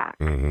grow back.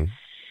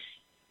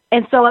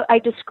 And so I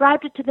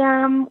described it to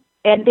them.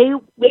 And they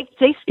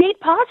stayed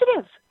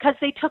positive, because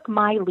they took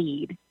my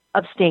lead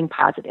of staying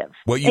positive.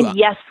 And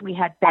yes, we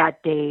had bad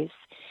days.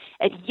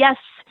 And yes,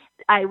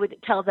 I would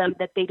tell them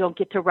that they don't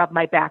get to rub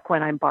my back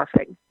when I'm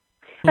barfing,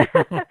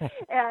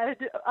 and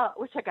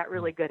which I got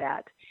really good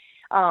at.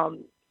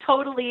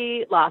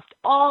 Totally lost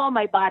all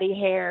my body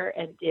hair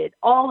and did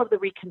all of the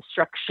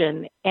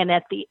reconstruction. And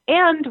at the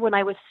end, when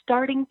I was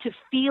starting to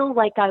feel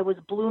like I was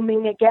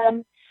blooming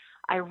again,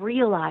 I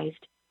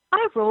realized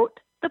I wrote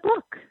the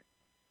book.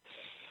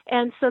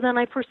 And so then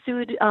I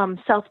pursued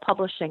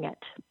self-publishing it.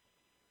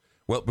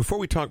 Well, before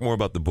we talk more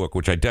about the book,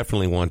 which I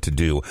definitely want to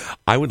do,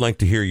 I would like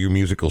to hear your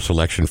musical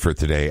selection for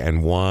today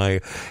and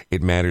why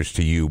it matters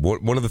to you.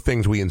 One of the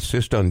things we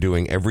insist on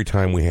doing every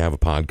time we have a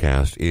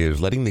podcast is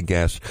letting the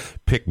guests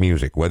pick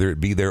music, whether it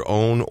be their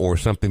own or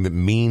something that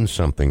means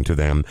something to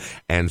them.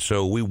 And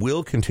so we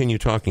will continue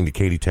talking to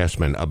Katie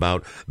Tessman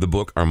about the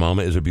book, Our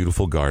Mama is a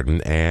Beautiful Garden,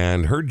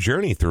 and her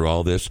journey through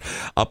all this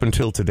up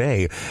until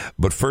today.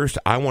 But first,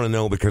 I want to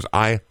know, because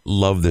I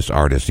love this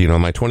artist. You know,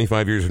 my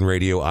 25 years in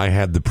radio, I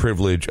had the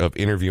privilege of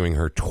interviewing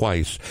her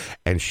twice,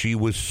 and she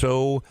was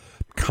so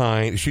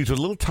kind. She's a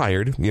little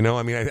tired, you know.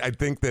 I mean, I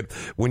think that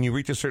when you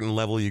reach a certain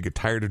level, you get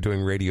tired of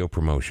doing radio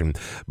promotion,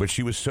 but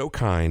she was so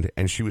kind,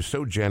 and she was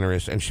so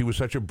generous, and she was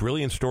such a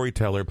brilliant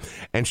storyteller,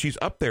 and she's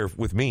up there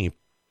with me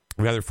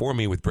rather for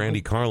me with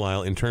Brandi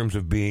Carlile in terms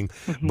of being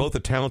both a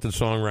talented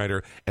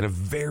songwriter and a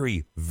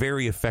very,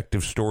 very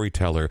effective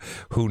storyteller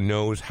who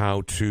knows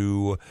how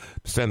to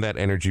send that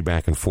energy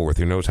back and forth,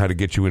 who knows how to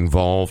get you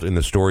involved in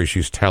the story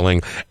she's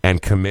telling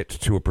and commit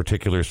to a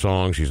particular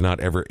song. She's not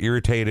ever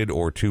irritated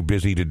or too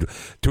busy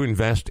to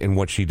invest in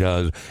what she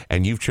does.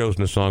 And you've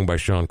chosen a song by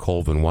Shawn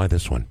Colvin. Why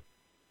this one?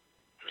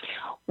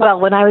 Well,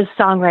 when I was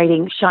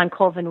songwriting, Shawn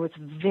Colvin was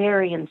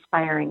very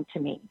inspiring to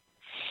me.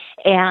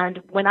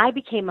 And when I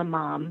became a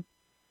mom,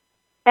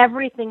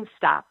 everything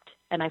stopped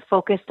and I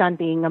focused on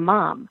being a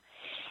mom.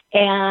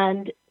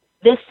 And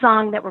this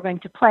song that we're going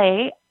to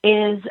play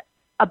is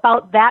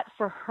about that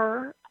for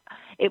her.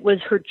 It was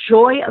her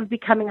joy of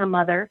becoming a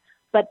mother,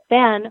 but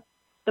then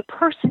the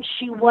person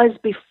she was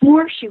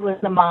before she was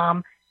a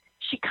mom,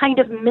 she kind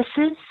of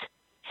misses,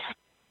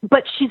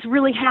 but she's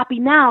really happy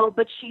now,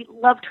 but she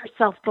loved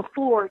herself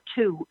before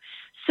too.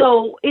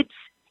 So it's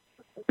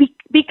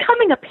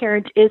becoming a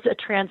parent is a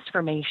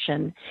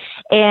transformation,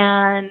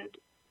 and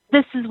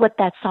this is what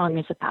that song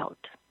is about.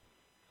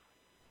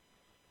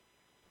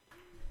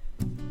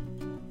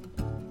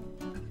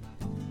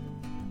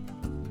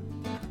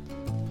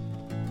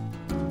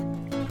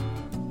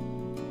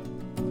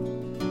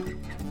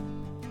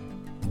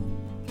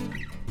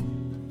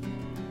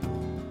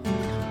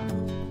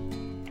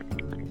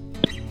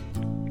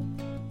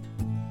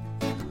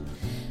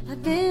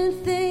 I've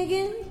been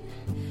thinking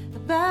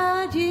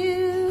about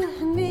you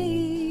and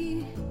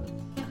me.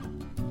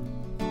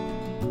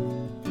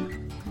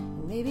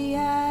 Maybe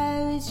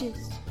I was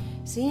just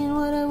seeing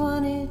what I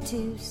wanted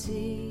to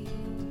see.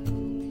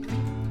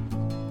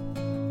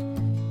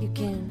 You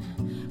can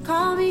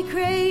call me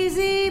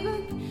crazy,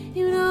 but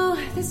you know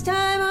this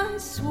time I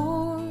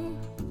swore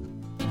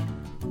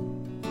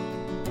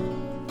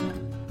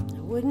I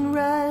wouldn't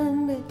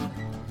run, but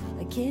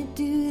I can't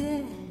do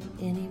that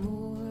anymore.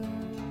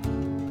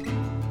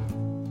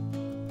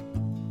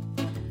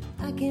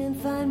 I can't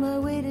find my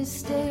way to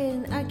stay,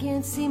 and I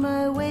can't see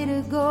my way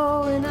to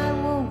go, and I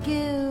won't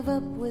give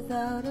up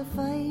without a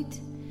fight.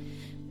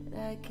 But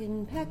I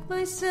can pack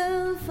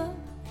myself up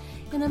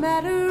in a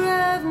matter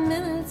of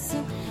minutes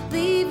and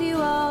leave you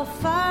all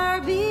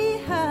far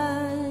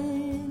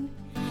behind.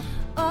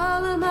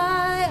 All of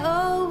my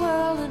old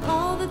world and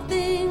all the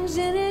things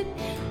in it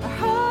are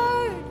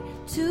hard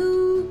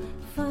to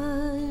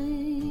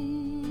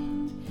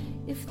find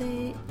if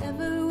they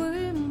ever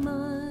were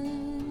mine.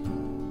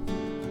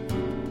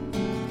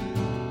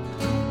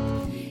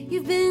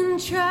 You've been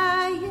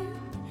trying,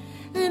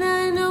 and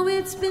I know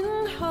it's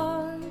been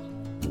hard,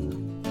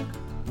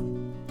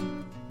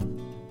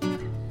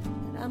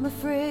 and I'm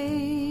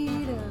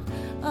afraid of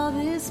all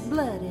this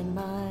blood in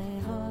my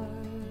heart.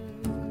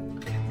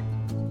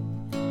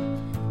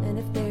 And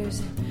if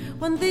there's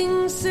one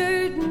thing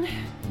certain,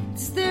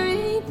 it's there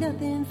ain't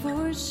nothing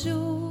for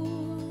sure.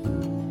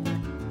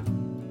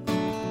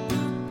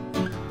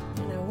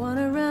 And I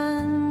wanna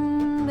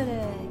run, but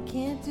I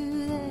can't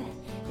do that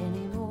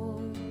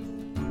anymore.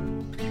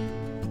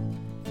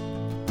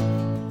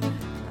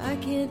 I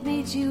can't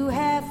meet you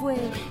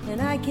halfway,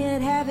 and I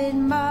can't have it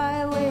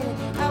my way.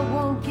 I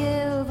won't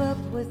give up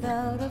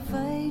without a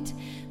fight,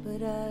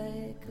 but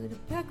I could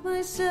pack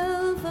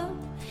myself up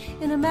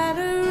in a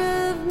matter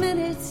of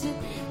minutes and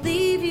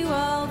leave you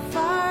all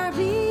far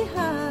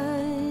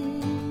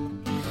behind.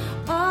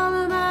 All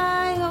of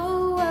my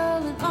whole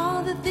world and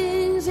all the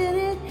things in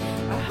it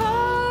are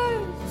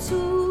hard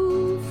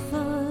to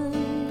find.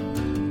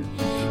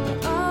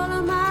 And all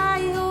of my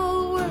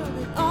whole world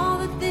and all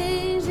the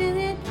things in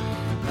it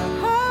are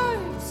hard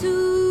to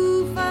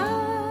find,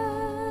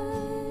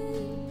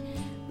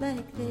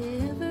 like they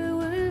ever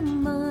were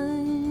mine.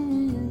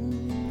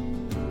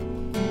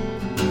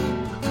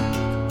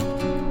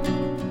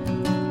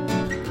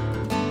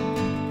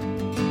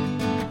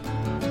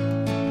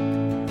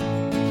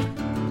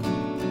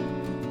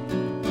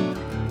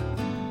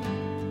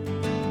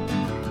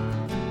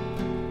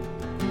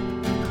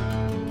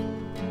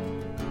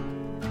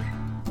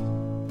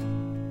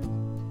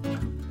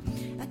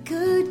 I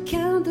could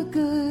count the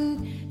good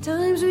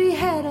times we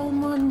had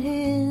on one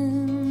hand.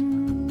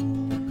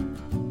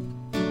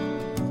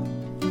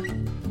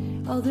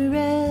 All the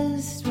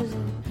rest was a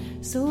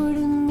sort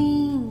of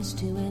means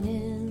to an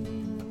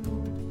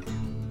end.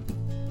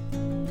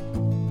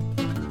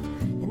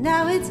 And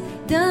now it's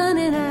done,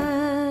 and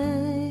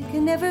I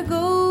can never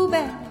go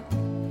back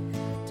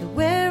to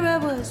where I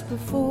was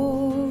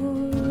before.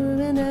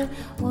 And I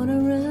wanna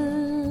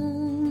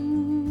run,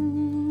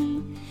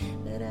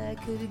 but I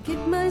could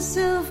get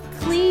myself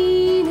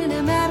clean in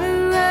a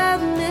matter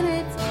of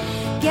minutes,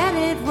 get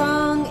it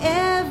wrong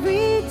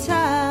every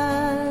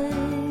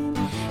time.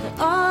 And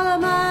all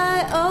of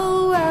my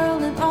old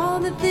world and all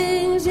the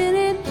things in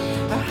it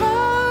are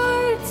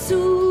hard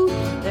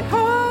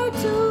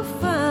to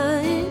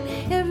find.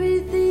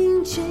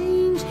 Everything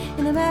changed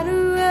in a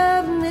matter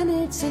of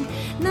minutes, and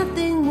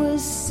nothing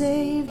was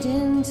saved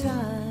in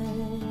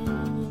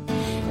time.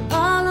 And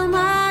all of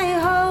my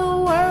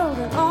whole world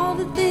and all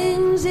the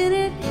things in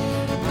it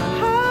are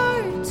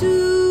hard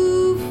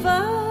to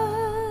find.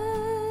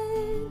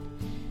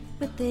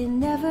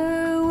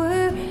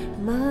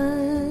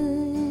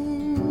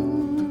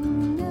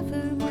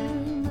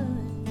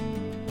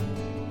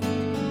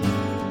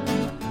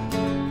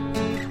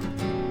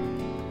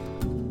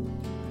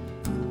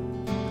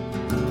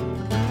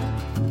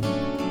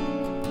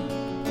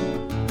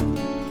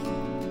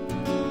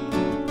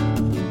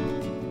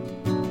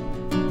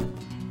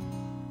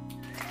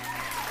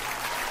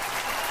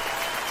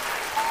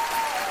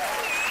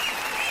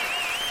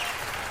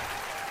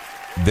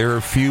 There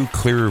are few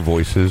clearer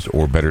voices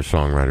or better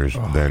songwriters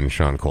than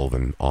Shawn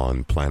Colvin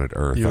on planet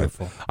Earth.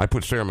 Beautiful. I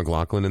put Sarah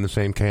McLachlan in the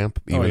same camp.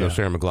 Even though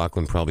Sarah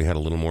McLachlan probably had a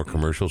little more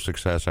commercial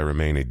success, I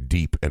remain a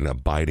deep and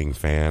abiding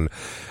fan.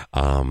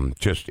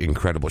 Just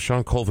incredible.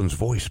 Shawn Colvin's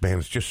voice, man,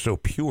 is just so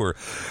pure.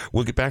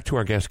 We'll get back to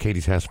our guest,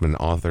 Katie Tessman,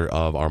 author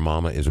of Our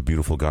Mama is a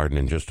Beautiful Garden,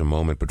 in just a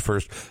moment. But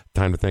first,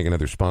 time to thank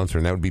another sponsor,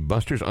 and that would be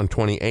Buster's on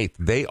 28th.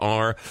 They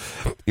are,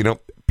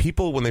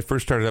 people, when they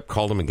first started up,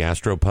 called them a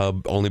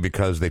gastropub only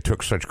because they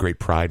took such great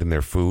pride in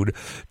their food.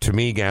 To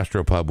me,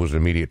 gastropub was an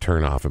immediate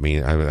turnoff. I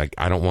mean,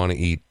 I don't want to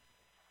eat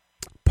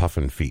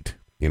puffin feet.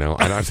 I don't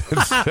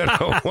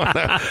want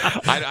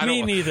to.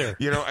 Me neither.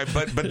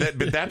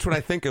 But that's what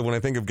I think of when I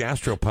think of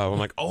gastropub. I'm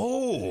like,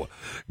 oh,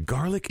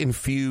 garlic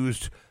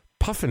infused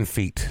puffin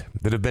feet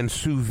that have been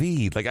sous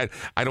vide. Like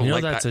I don't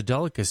like that's that. a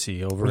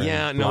delicacy over.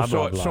 Yeah, blah, no.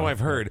 blah, blah. So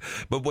I've heard.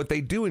 But what they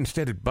do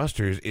instead at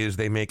Buster's is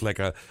they make like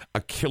a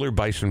killer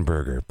bison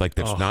burger, like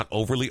that's not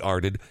overly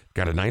arded,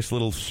 got a nice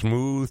little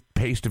smooth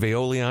paste of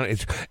aioli on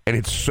it, and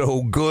it's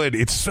so good.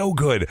 It's so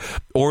good.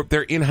 Or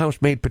their in-house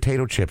made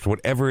potato chips,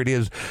 whatever it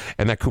is,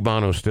 and that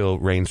Cubano still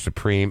reigns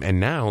supreme. And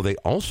now they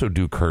also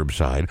do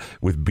curbside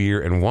with beer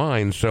and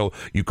wine. So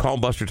you call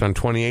Buster's on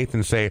 28th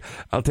and say,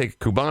 "I'll take a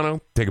Cubano,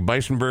 take a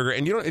bison burger,"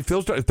 and if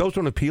those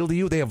don't appeal to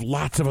you, they have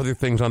lots of other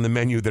things on the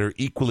menu that are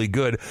equally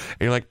good. And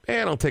you're like,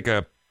 man, I'll take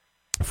a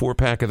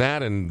 4-pack of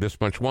that and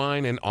this much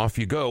wine, and off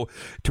you go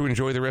to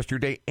enjoy the rest of your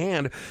day.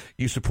 And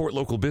you support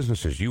local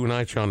businesses. You and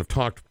I, Shawn, have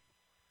talked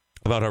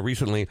about how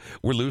recently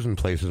we're losing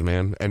places,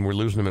 man, and we're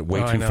losing them at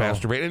way too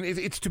fast a rate. And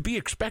it's to be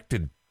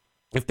expected.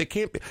 If they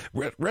can't,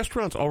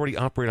 restaurants already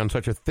operate on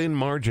such a thin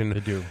margin. They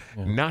do.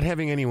 Yeah. Not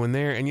having anyone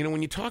there. And,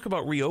 when you talk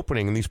about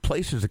reopening, and these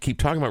places that keep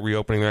talking about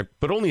reopening,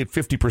 but only at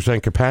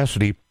 50%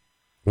 capacity,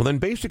 well, then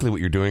basically what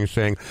you're doing is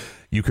saying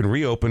you can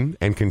reopen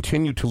and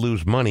continue to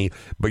lose money,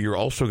 but you're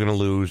also going to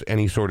lose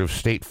any sort of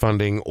state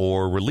funding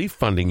or relief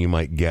funding you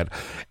might get,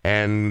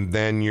 and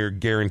then you're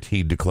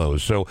guaranteed to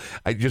close. So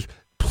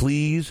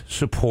please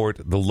support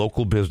the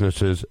local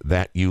businesses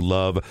that you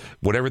love,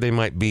 whatever they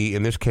might be.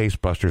 In this case,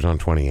 Buster's on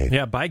 28th.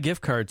 Yeah, buy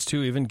gift cards,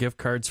 too, even gift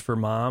cards for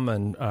mom,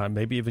 and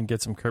maybe even get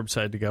some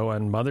curbside to go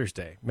on Mother's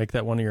Day. Make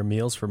that one of your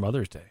meals for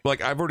Mother's Day.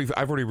 Like, I've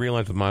already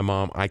realized with my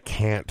mom, I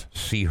can't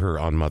see her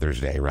on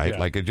Mother's Day, right? Yeah.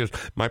 Like,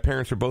 my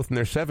parents are both in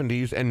their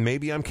 70s, and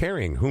maybe I'm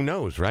carrying. Who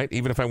knows, right?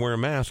 Even if I wear a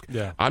mask,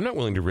 I'm not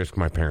willing to risk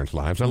my parents'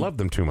 lives. I love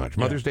them too much.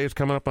 Mother's Day is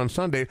coming up on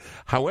Sunday.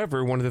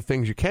 However, one of the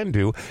things you can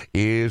do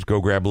is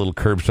go grab a little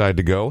curbside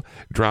to go,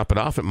 drop it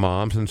off at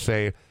mom's, and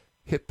say,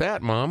 hit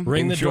that, Mom.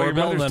 Ring the Enjoy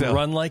doorbell and Mother's then Day.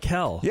 run like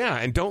hell. Yeah,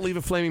 and don't leave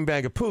a flaming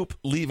bag of poop.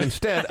 Leave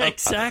instead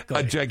exactly.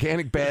 a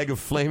gigantic bag of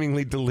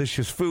flamingly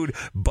delicious food.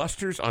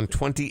 Busters on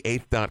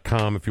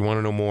 28th.com if you want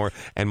to know more.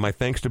 And my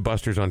thanks to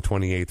Busters on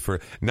 28th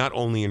for not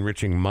only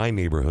enriching my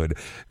neighborhood,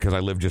 because I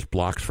live just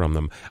blocks from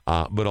them,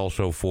 but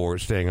also for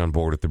staying on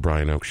board at the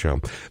Brian Oak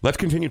Show. Let's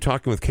continue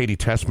talking with Katie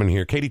Tessman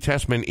here. Katie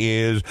Tessman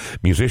is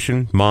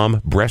musician,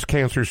 mom, breast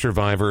cancer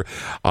survivor,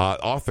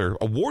 author,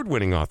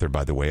 award-winning author,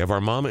 by the way, of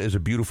Our Mama is a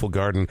Beautiful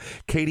Garden.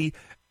 Katie,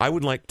 I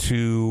would like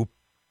to...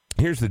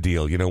 Here's the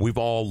deal. We've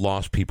all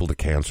lost people to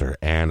cancer,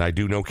 and I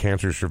do know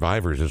cancer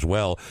survivors as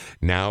well.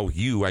 Now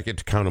I get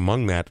to count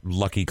among that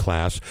lucky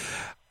class.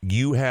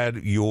 You had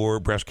your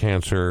breast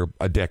cancer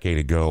a decade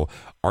ago.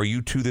 Are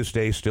you to this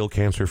day still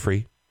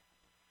cancer-free?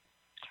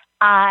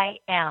 I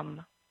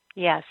am.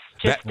 Yes.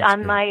 Just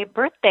on my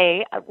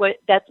birthday,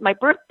 that's my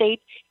birth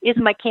date is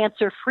my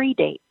cancer-free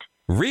date.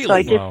 Really? So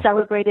I just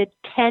celebrated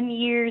 10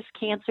 years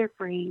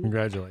cancer-free.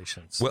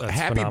 Congratulations. Well, That's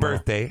happy phenomenal.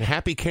 birthday,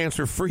 happy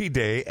cancer-free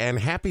day, and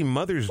happy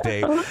Mother's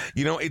Day.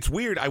 It's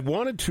weird. I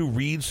wanted to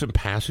read some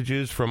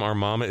passages from Our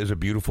Mama is a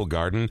Beautiful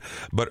Garden,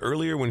 but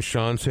earlier when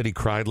Shawn said he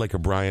cried like a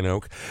Brian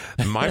Oak,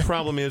 my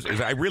problem is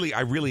I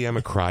really am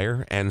a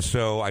crier, and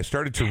so I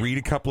started to read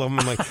a couple of them.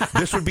 I'm like,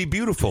 this would be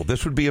beautiful.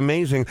 This would be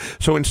amazing.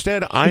 So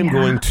instead, I'm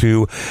going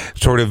to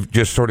sort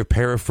of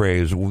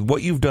paraphrase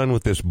what you've done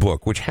with this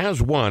book, which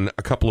has won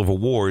a couple of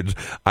awards,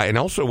 and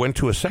also went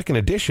to a second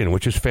edition,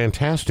 which is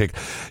fantastic.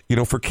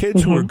 For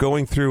kids who are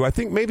going through, I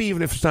think maybe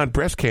even if it's not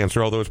breast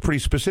cancer, although it's pretty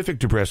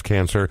specific to breast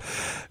cancer,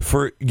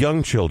 for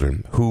young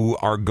children who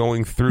are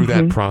going through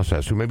that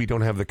process, who maybe don't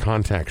have the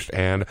context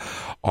and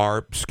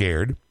are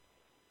scared.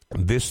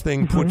 This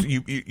thing puts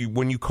you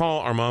when you call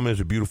Our Mama is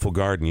a Beautiful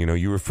Garden,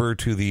 you refer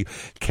to the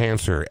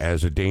cancer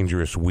as a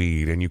dangerous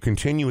weed, and you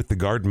continue with the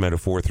garden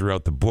metaphor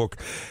throughout the book,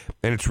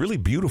 and it's really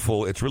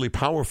beautiful, it's really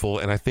powerful,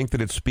 and I think that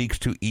it speaks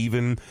to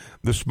even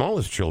the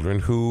smallest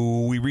children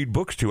who we read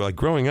books to. Like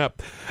growing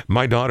up,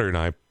 my daughter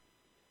and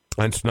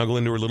I'd snuggle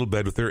into her little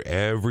bed with her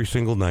every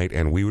single night,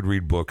 and we would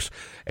read books,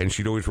 and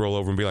she'd always roll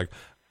over and be like,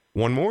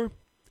 "One more?"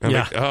 I'm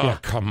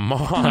like, come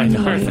on.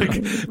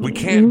 We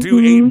can't do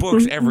 8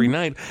 books every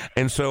night.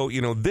 And so,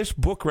 this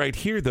book right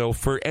here, though,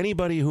 for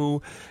anybody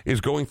who is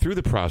going through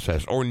the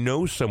process or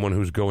knows someone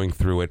who's going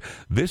through it,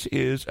 this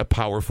is a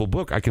powerful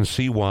book. I can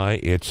see why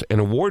it's an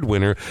award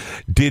winner.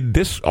 Did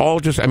this all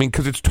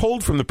because it's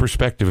told from the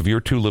perspective of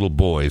your 2 little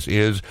boys.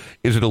 Is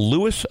it a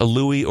Lewis, a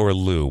Louie, or a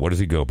Lou? What does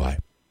he go by?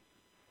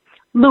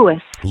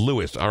 Lewis.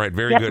 Lewis. All right,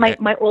 very Yep, good.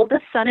 My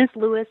oldest son is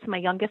Lewis. My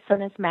youngest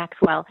son is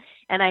Maxwell.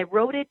 And I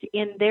wrote it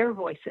in their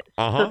voices.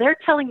 So they're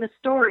telling the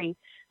story.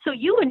 So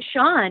you and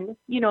Sean,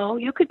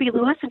 you could be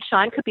Lewis and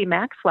Sean could be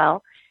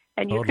Maxwell.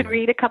 And you could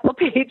read a couple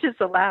pages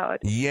aloud.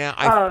 Yeah,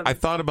 I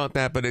thought about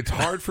that, but it's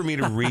hard for me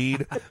to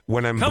read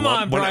when I'm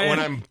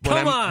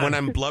when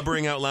I'm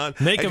blubbering out loud.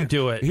 Make him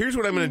do it. Here's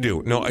what I'm going to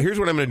do. No, here's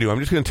what I'm going to do. I'm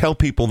just going to tell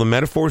people the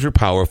metaphors are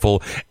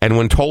powerful, and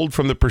when told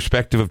from the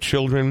perspective of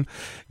children,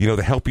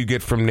 the help you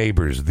get from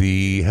neighbors,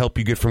 the help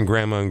you get from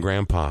grandma and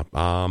grandpa,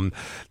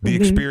 the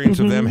experience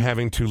of them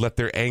having to let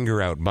their anger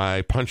out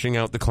by punching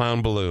out the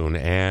clown balloon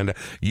and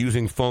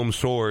using foam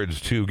swords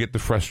to get the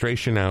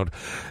frustration out,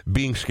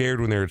 being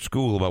scared when they're at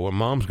school about what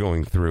mom's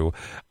going through,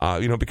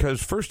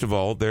 because first of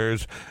all,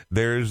 there's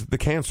the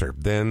cancer,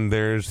 then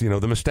there's the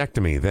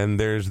mastectomy, then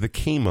there's the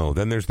chemo,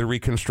 then there's the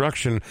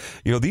reconstruction.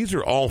 These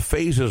are all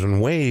phases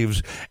and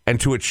waves, and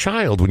to a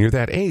child when you're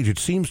that age, it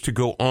seems to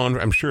go on.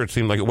 I'm sure it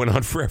seemed like it went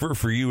on forever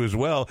for you as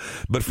well,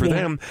 but for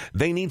them,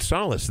 they need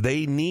solace.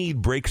 They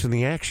need breaks in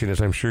the action, as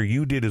I'm sure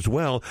you did as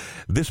well.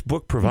 This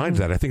book provides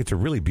that. I think it's a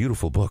really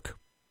beautiful book.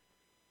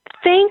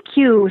 Thank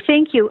you.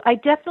 I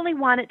definitely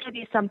want it to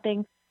be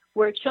something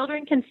where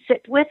children can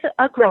sit with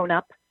a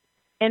grown-up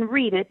and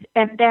read it,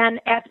 and then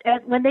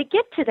when they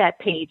get to that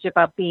page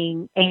about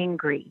being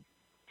angry,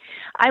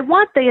 I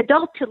want the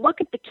adult to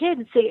look at the kid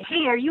and say,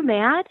 hey, are you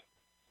mad?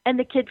 And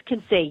the kids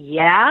can say,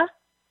 yeah,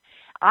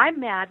 I'm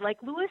mad,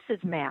 like Lewis is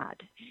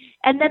mad.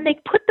 And then they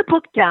put the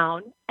book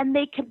down, and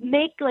they can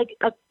make like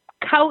a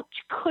couch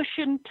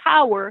cushion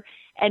tower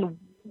and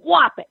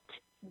whop it,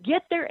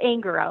 get their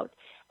anger out,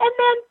 and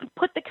then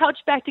put the couch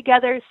back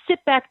together,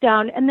 sit back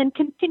down, and then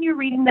continue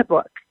reading the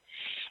book.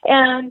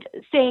 And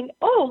saying,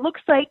 oh, looks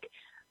like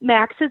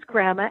Max's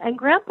grandma and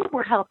grandpa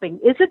were helping.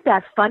 Isn't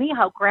that funny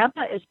how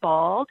grandpa is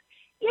bald?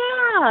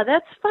 Yeah,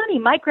 that's funny.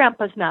 My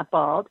grandpa's not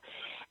bald.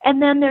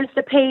 And then there's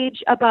the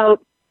page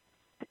about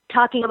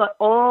talking about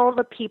all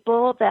the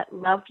people that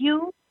love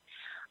you.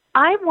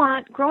 I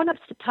want grown-ups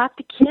to talk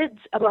to kids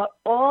about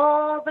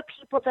all the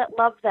people that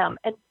love them.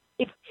 And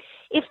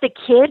if the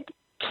kid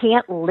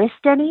can't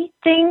list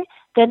anything,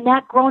 then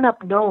that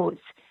grown-up knows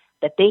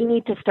that they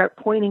need to start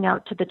pointing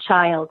out to the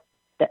child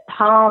that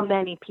how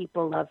many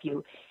people love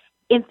you.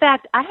 In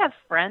fact, I have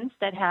friends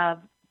that have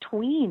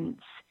tweens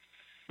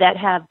that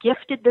have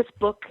gifted this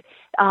book,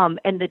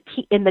 and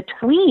the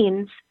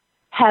tweens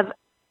have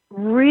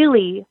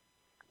really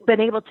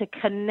been able to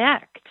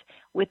connect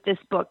with this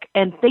book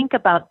and think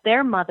about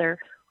their mother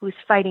who's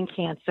fighting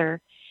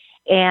cancer,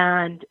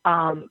 and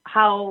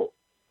how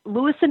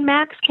Lewis and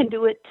Max can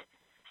do it,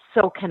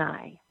 so can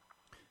I.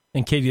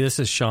 And Katie, this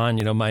is Sean.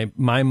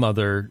 My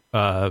mother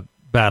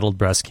battled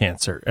breast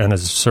cancer and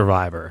is a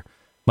survivor.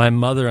 My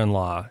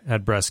mother-in-law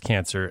had breast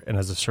cancer and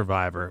is a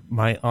survivor.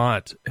 My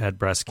aunt had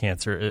breast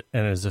cancer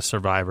and is a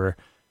survivor.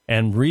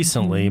 And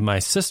recently, my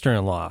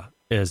sister-in-law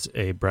is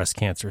a breast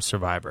cancer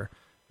survivor.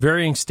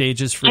 Varying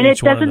stages for each one of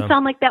them. And it doesn't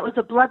sound like that was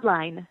a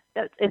bloodline.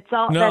 That's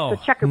a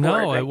checkerboard.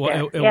 No,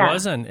 it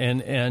wasn't.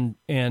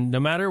 And no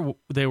matter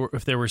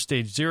if they were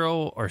stage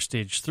 0 or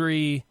stage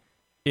 3,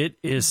 it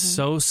is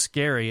so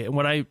scary. And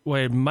what I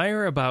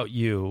admire about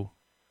you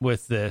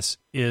with this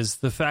is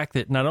the fact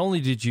that not only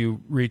did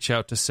you reach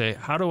out to say,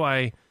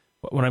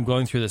 when I'm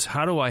going through this,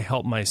 how do I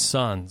help my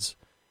sons?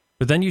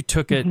 But then you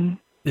took it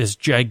this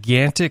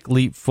gigantic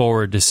leap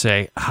forward to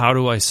say, how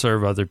do I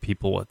serve other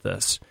people with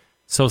this?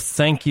 So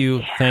thank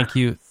you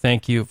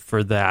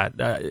for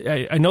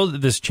that. I know that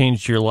this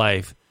changed your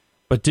life,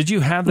 but did you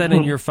have that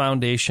in your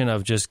foundation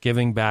of just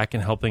giving back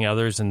and helping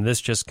others, and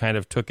this just kind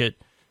of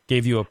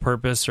gave you a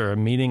purpose or a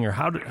meaning, or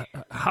how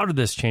did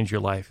this change your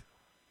life?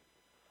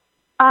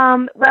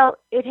 Well,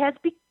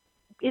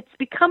 it's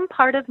become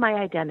part of my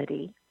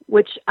identity,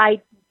 which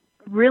I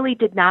really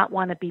did not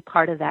want to be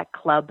part of that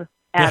club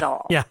at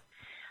all. Yeah.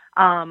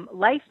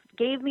 Life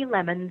gave me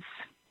lemons,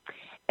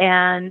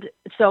 and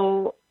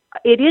so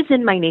it is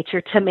in my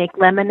nature to make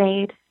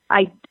lemonade.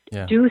 I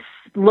do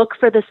look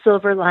for the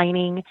silver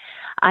lining.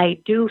 I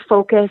do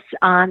focus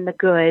on the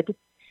good.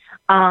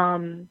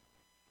 And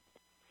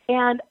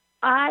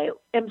I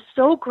am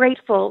so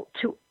grateful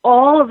to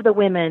all of the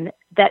women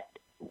that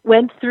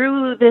went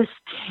through this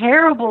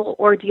terrible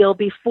ordeal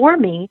before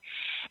me,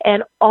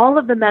 and all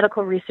of the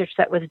medical research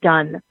that was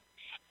done.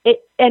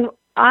 And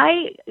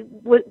I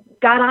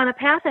got on a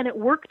path, and it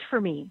worked for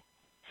me.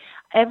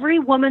 Every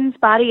woman's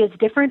body is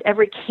different.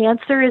 Every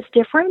cancer is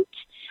different.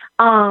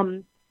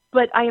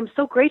 But I am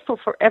so grateful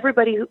for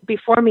everybody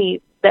before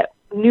me that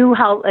knew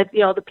how,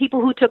 the people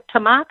who took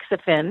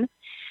tamoxifen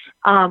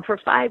for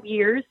 5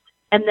 years,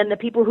 and then the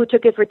people who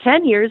took it for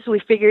 10 years,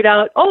 we figured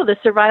out, the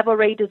survival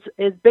rate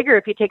is bigger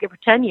if you take it for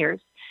 10 years.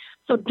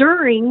 So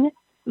during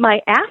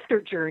my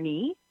after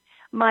journey,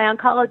 my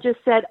oncologist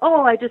said,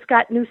 I just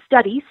got new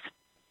studies.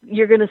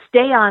 You're going to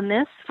stay on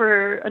this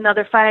for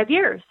another 5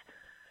 years.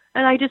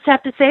 And I just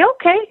have to say,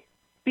 okay,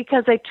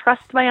 because I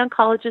trust my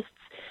oncologists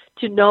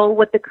to know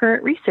what the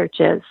current research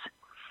is.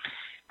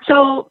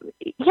 So,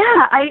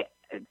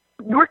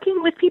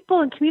 working with people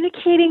and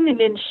communicating and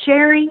then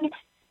sharing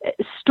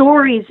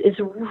stories is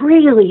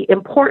really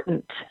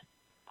important.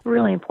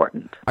 Really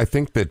important. I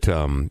think that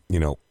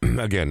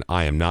again,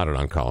 I am not an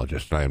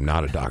oncologist. I am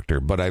not a doctor,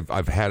 but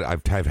I've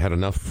had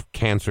enough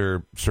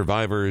cancer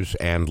survivors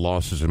and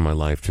losses in my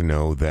life to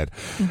know that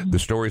the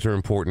stories are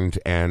important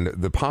and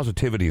the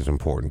positivity is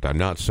important. I'm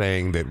not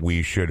saying that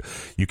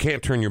you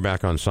can't turn your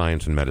back on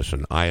science and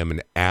medicine. I am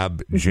an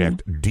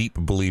abject, deep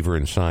believer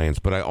in science,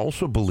 but I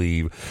also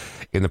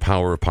believe in the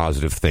power of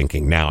positive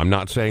thinking. Now, I'm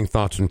not saying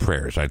thoughts and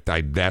prayers.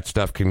 That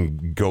stuff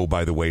can go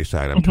by the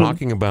wayside. I'm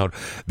talking about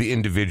the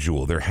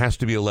individual. There has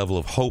to be a level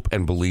of hope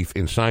and belief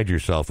inside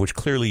yourself, which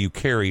clearly you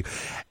carry.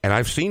 And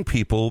I've seen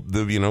people,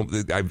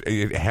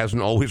 it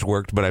hasn't always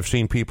worked, but I've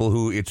seen people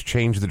who it's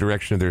changed the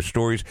direction of their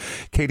stories.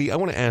 Katie, I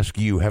want to ask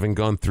you, having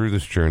gone through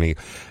this journey,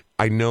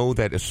 I know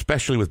that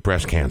especially with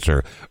breast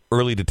cancer,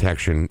 early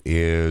detection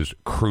is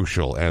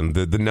crucial, and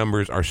the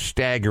numbers are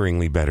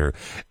staggeringly better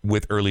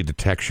with early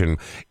detection.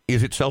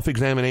 Is it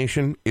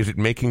self-examination? Is it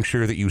making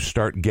sure that you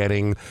start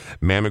getting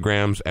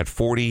mammograms at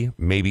 40,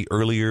 maybe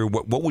earlier?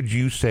 What would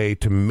you say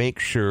to make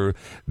sure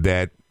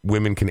that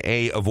women can,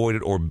 A, avoid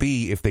it, or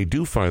B, if they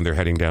do find they're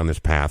heading down this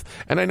path?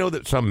 And I know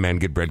that some men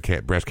get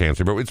breast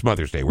cancer, but it's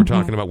Mother's Day. We're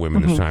talking about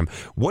women this time.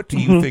 What do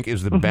you think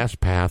is the best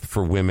path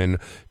for women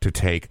to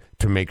take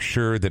to make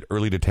sure that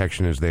early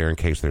detection is there in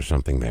case there's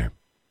something there?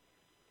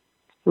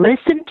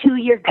 Listen to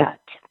your gut.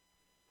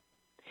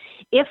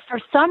 If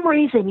for some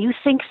reason you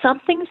think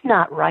something's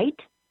not right,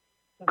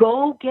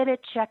 go get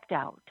it checked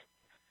out.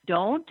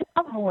 Don't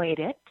avoid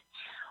it.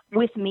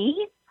 With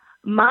me,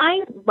 my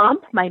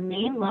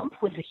main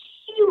lump was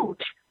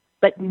huge,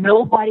 but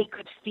nobody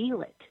could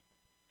feel it.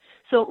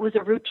 So it was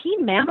a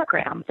routine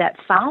mammogram that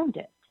found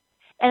it.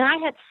 And I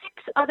had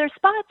 6 other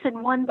spots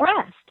in one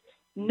breast.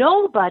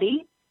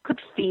 Nobody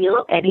could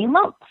feel any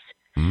lumps.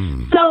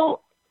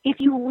 So if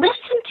you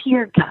listen to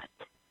your gut,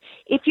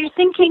 if you're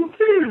thinking,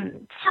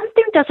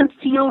 something doesn't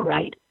feel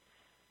right,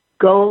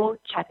 go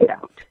check it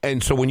out.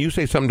 And so when you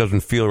say something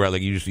doesn't feel right,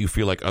 like you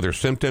feel like other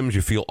symptoms,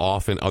 you feel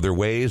off in other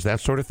ways, that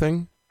sort of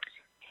thing?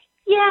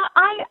 Yeah,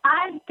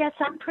 I guess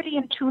I'm pretty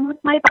in tune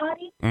with my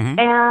body.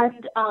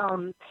 And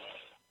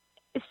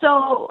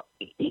so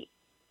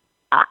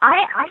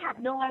I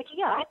had no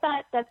idea. I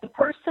thought that the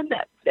person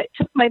that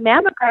took my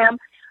mammogram,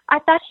 I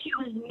thought she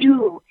was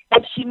new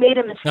and she made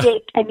a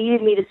mistake and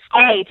needed me to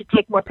stay to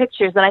take more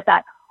pictures. And I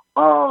thought,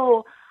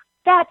 oh,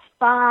 that's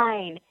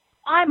fine.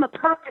 I'm a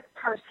perfect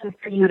person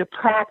for you to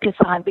practice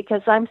on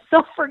because I'm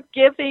so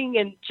forgiving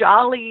and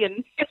jolly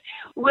and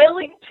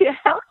willing to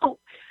help.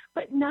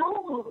 But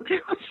no,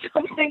 there was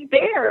something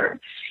there.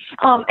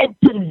 And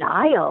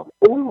denial.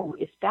 Oh,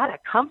 is that a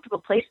comfortable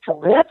place to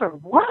live or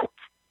what?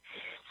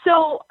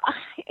 So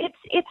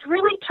it's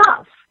really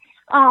tough.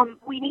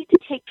 We need to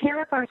take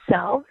care of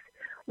ourselves.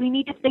 We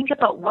need to think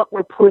about what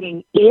we're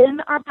putting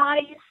in our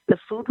bodies, the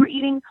food we're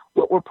eating,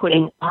 what we're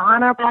putting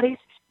on our bodies,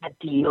 the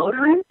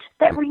deodorant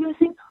that we're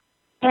using.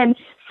 And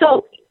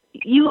so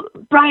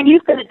Brian,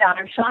 you've got a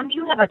daughter. Sean,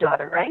 you have a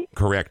daughter, right?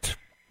 Correct.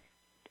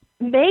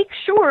 Make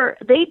sure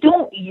they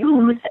don't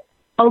use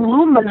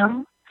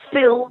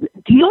aluminum-filled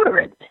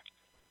deodorant.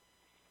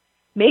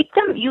 Make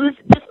them use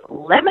just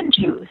lemon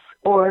juice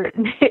or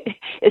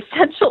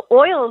essential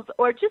oils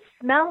or just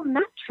smell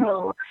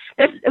natural.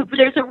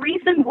 There's a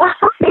reason why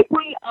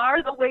we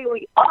are the way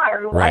we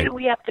are. Why Right. do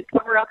we have to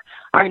cover up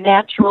our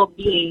natural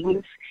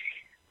beings?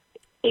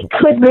 It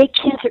could make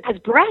cancer because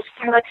breasts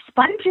are like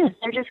sponges.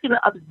 They're just going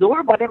to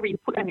absorb whatever you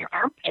put on your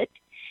armpit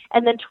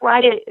and then try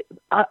to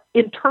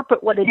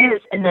interpret what it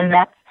is. And then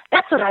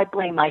that's what I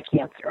blame my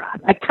cancer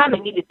on. I kind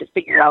of needed to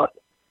figure out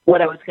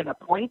what I was going to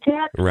point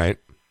at. Right.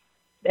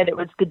 And it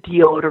was the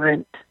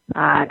deodorant.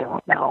 I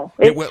don't know.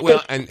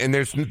 And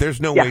there's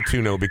no way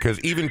to know because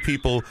even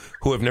people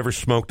who have never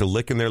smoked a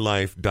lick in their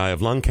life die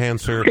of lung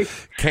cancer.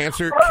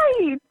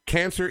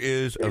 Cancer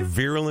is a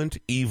virulent,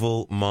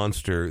 evil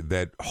monster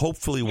that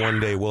hopefully one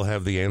day we'll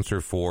have the answer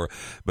for.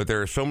 But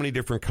there are so many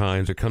different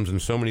kinds. It comes in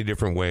so many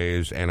different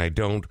ways. And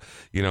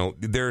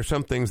there are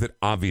some things that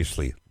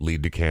obviously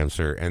lead to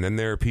cancer. And then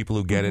there are people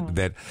who get it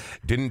that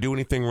didn't do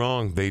anything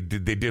wrong. They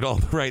did all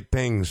the right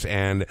things.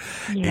 And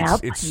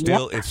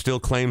it still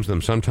claims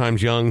them.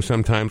 Sometimes young,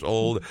 sometimes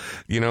old.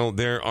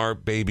 There are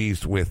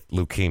babies with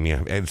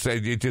leukemia. And so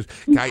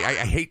I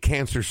hate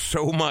cancer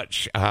so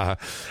much.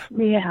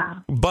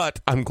 But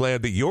I'm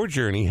glad that your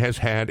journey has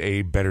had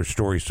a better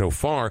story so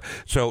far.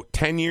 So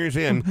 10 years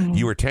in,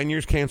 you were 10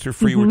 years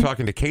cancer-free. We're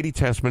talking to Katie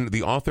Tessman,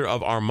 the author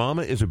of Our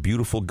Mama is a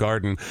Beautiful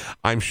Garden.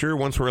 I'm sure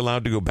once we're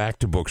allowed to go back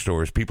to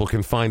bookstores, people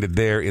can find it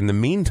there. In the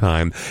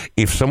meantime,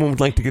 if someone would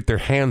like to get their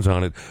hands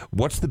on it,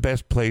 what's the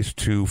best place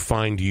to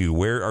find you?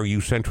 Where are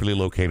you centrally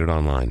located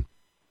online?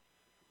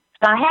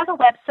 I have a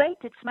website.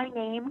 It's my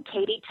name,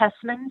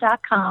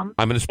 KatieTessman.com.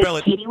 I'm going to spell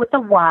it. Katie with a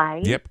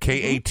Y. Yep,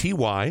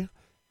 KatyTessman.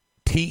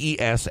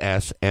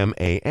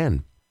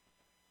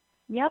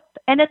 Yep,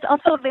 and it's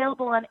also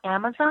available on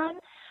Amazon,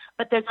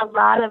 but there's a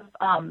lot of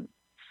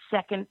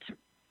second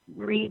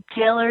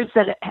retailers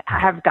that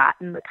have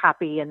gotten the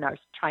copy and are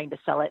trying to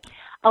sell it.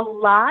 A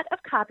lot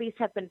of copies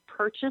have been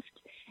purchased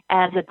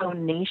as a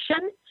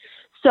donation.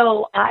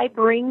 So I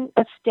bring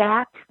a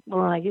stack,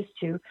 well, I used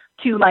to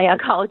my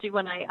oncology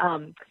when I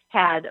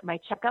had my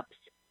checkups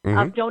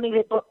of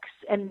donated books,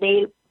 and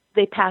they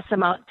pass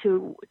them out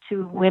to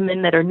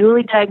women that are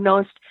newly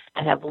diagnosed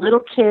and have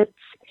little kids.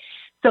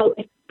 So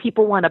if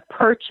people want to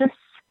purchase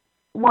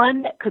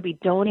one that could be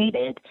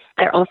donated,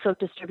 they're also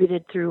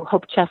distributed through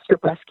Hope Chester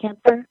Breast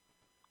Cancer.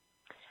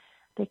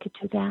 They could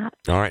do that.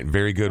 All right,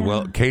 very good. Yeah.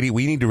 Well, Katie,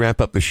 we need to wrap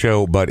up the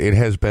show, but it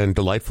has been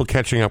delightful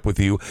catching up with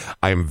you.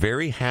 I am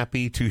very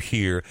happy to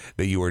hear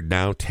that you are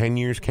now 10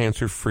 years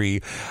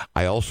cancer-free.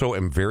 I also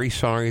am very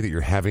sorry that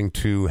you're having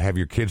to have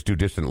your kids do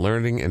distant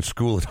learning and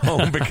school at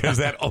home, because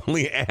that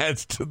only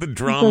adds to the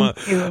drama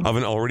of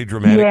an already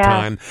dramatic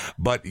time.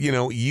 But,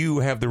 you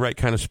have the right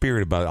kind of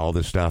spirit about all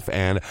this stuff,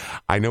 and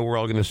I know we're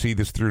all going to see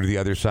this through to the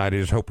other side. I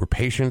just hope we're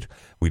patient,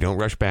 we don't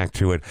rush back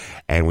to it,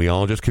 and we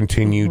all just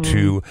continue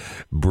to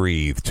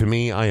breathe. To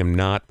me, I am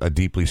not a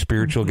deeply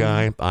spiritual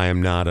guy. I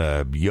am not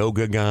a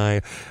yoga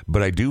guy,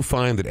 but I do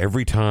find that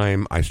every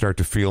time I start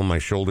to feel my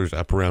shoulders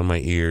up around my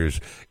ears,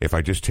 if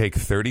I just take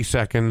 30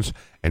 seconds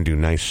and do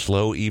nice,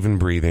 slow, even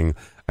breathing,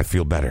 I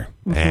feel better.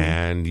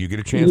 And you get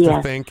a chance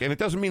to think, and it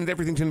doesn't mean that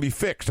everything's going to be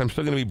fixed. I'm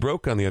still going to be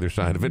broke on the other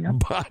side of it,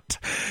 but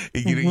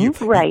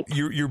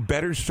you're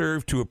better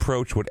served to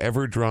approach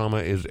whatever drama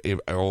is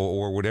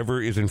or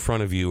whatever is in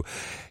front of you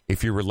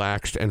if you're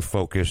relaxed and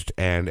focused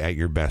and at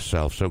your best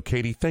self. So,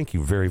 Katie, thank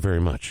you very, very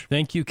much.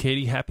 Thank you,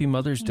 Katie. Happy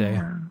Mother's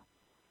Day.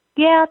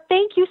 Yeah,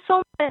 thank you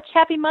so much.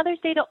 Happy Mother's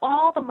Day to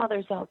all the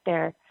mothers out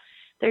there.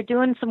 They're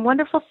doing some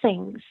wonderful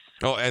things.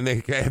 Oh, and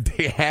they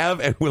have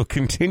and will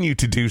continue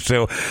to do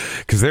so,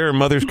 because there are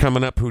mothers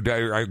coming up who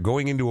are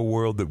going into a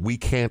world that we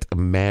can't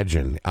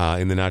imagine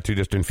in the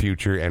not-too-distant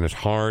future, and as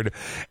hard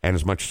and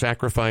as much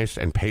sacrifice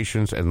and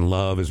patience and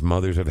love as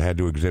mothers have had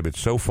to exhibit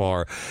so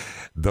far,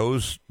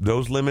 those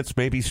limits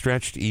may be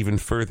stretched even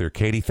further.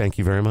 Katie, thank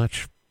you very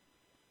much.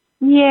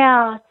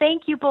 Yeah,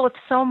 thank you both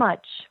so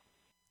much.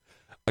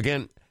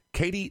 Again,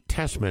 Katie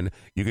Tessman.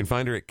 You can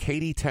find her at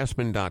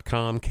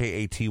katietessman.com,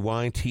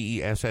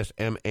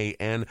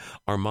 KatyTessman.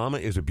 Our Mama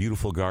is a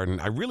Beautiful Garden.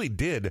 I really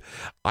did.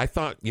 I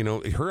thought,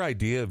 her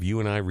idea of you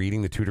and I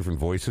reading the two different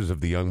voices of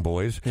the young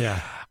boys.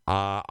 Yeah.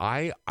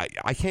 I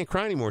can't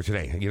cry anymore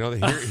today.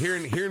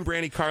 Hearing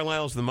Brandy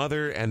Carlisle's The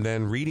Mother, and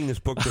then reading this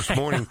book this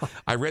morning.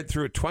 I read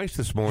through it twice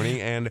this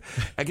morning, and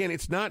again,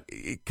 it's not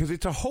because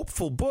it's a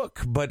hopeful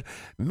book, but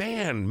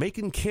man,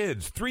 making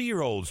kids,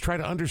 3-year-olds, try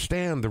to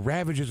understand the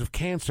ravages of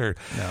cancer.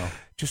 No.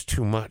 Just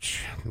too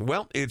much.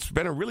 Well, it's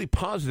been a really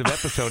positive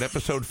episode,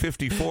 episode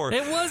 54.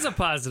 It was a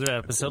positive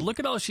episode. Look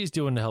at all she's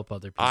doing to help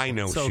other people. I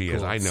know she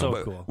is. I know.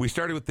 So cool. We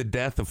started with the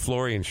death of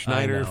Florian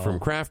Schneider from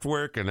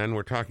Kraftwerk, and then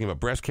we're talking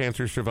about breast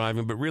cancer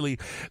surviving. But really,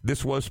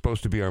 this was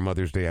supposed to be our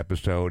Mother's Day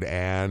episode.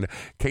 And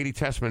Katie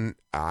Tessman,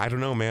 I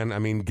don't know, man. I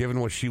mean, given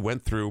what she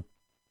went through,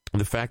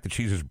 the fact that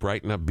she's as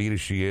bright and upbeat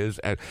as she is,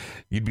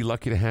 you'd be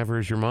lucky to have her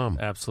as your mom.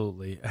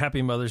 Absolutely.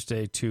 Happy Mother's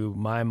Day to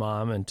my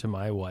mom and to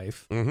my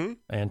wife, and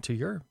to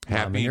your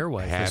mom and your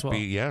wife as well.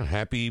 Yeah,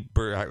 happy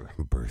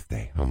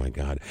birthday. Oh, my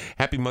God.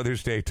 Happy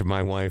Mother's Day to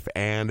my wife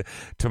and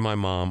to my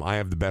mom. I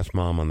have the best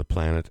mom on the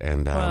planet,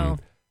 and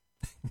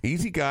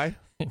easy guy.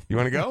 You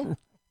want to go?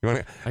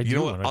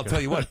 I'll tell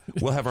you what.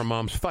 We'll have our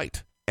moms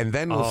fight. And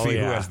then we'll see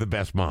who has the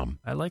best mom.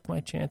 I like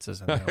my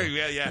chances.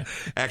 Yeah.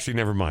 Actually,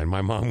 never mind.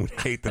 My mom would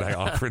hate that I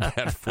offered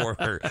that for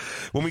her.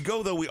 When we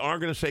go, though, we are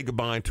going to say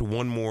goodbye to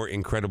one more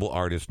incredible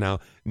artist. Now,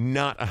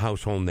 not a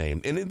household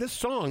name. And in this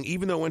song,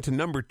 even though it went to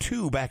number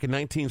 2 back in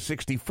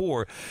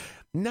 1964,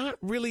 not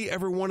really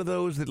ever one of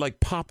those that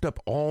popped up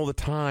all the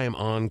time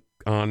on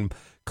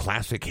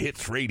classic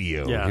hits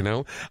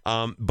radio,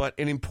 but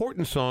an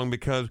important song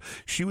because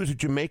she was a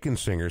Jamaican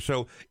singer.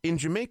 So in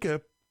Jamaica,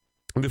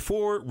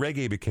 before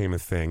reggae became a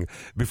thing,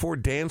 before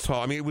dance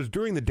hall, it was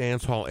during the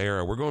dance hall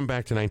era. We're going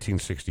back to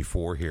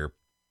 1964 here.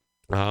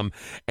 And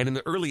in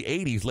the early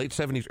 80s, late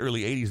 70s,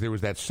 early 80s, there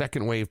was that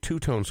second wave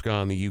two-tone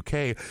ska in the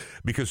UK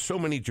because so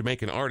many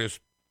Jamaican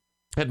artists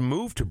had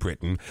moved to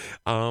Britain.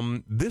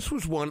 This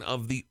was one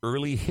of the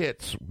early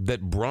hits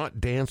that brought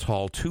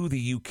dancehall to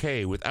the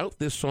UK. Without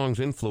this song's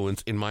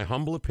influence, in my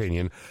humble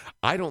opinion,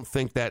 I don't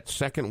think that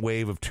second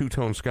wave of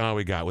two-tone ska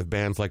we got with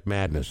bands like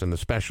Madness and the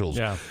Specials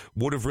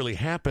would have really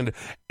happened.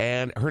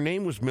 And her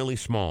name was Millie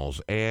Smalls,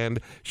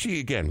 and she,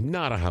 again,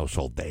 not a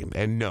household name.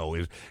 And no,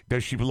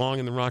 does she belong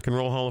in the Rock and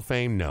Roll Hall of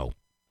Fame? No.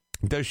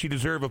 Does she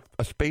deserve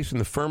a space in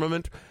the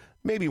firmament?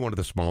 Maybe one of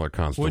the smaller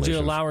constellations. Would you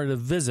allow her to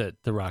visit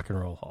the Rock and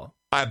Roll Hall?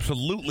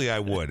 Absolutely, I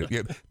would.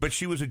 Yeah, but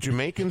she was a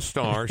Jamaican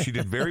star. She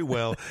did very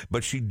well,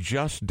 but she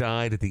just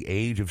died at the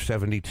age of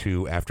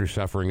 72 after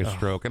suffering a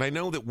stroke. And I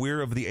know that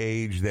we're of the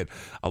age that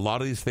a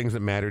lot of these things that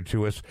mattered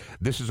to us,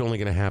 this is only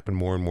going to happen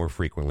more and more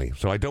frequently.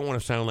 So I don't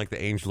want to sound like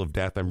the angel of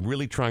death. I'm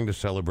really trying to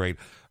celebrate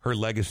her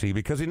legacy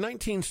because in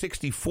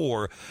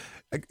 1964...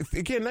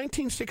 Again,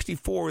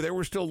 1964, there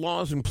were still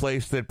laws in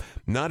place that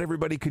not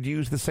everybody could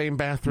use the same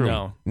bathroom.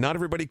 No. Not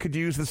everybody could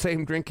use the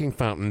same drinking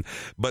fountain.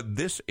 But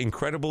this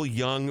incredible,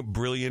 young,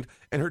 brilliant,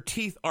 and her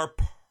teeth are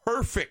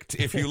perfect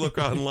if you look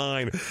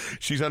online.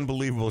 She's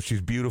unbelievable.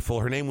 She's beautiful.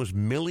 Her name was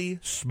Millie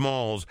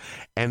Smalls,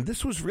 and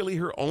this was really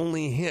her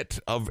only hit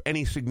of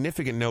any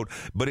significant note,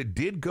 but it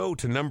did go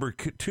to number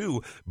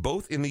 2,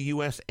 both in the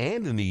U.S.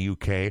 and in the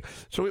U.K.,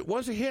 so it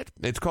was a hit.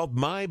 It's called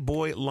My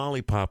Boy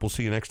Lollipop. We'll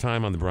see you next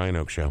time on The Brian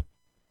Oak Show.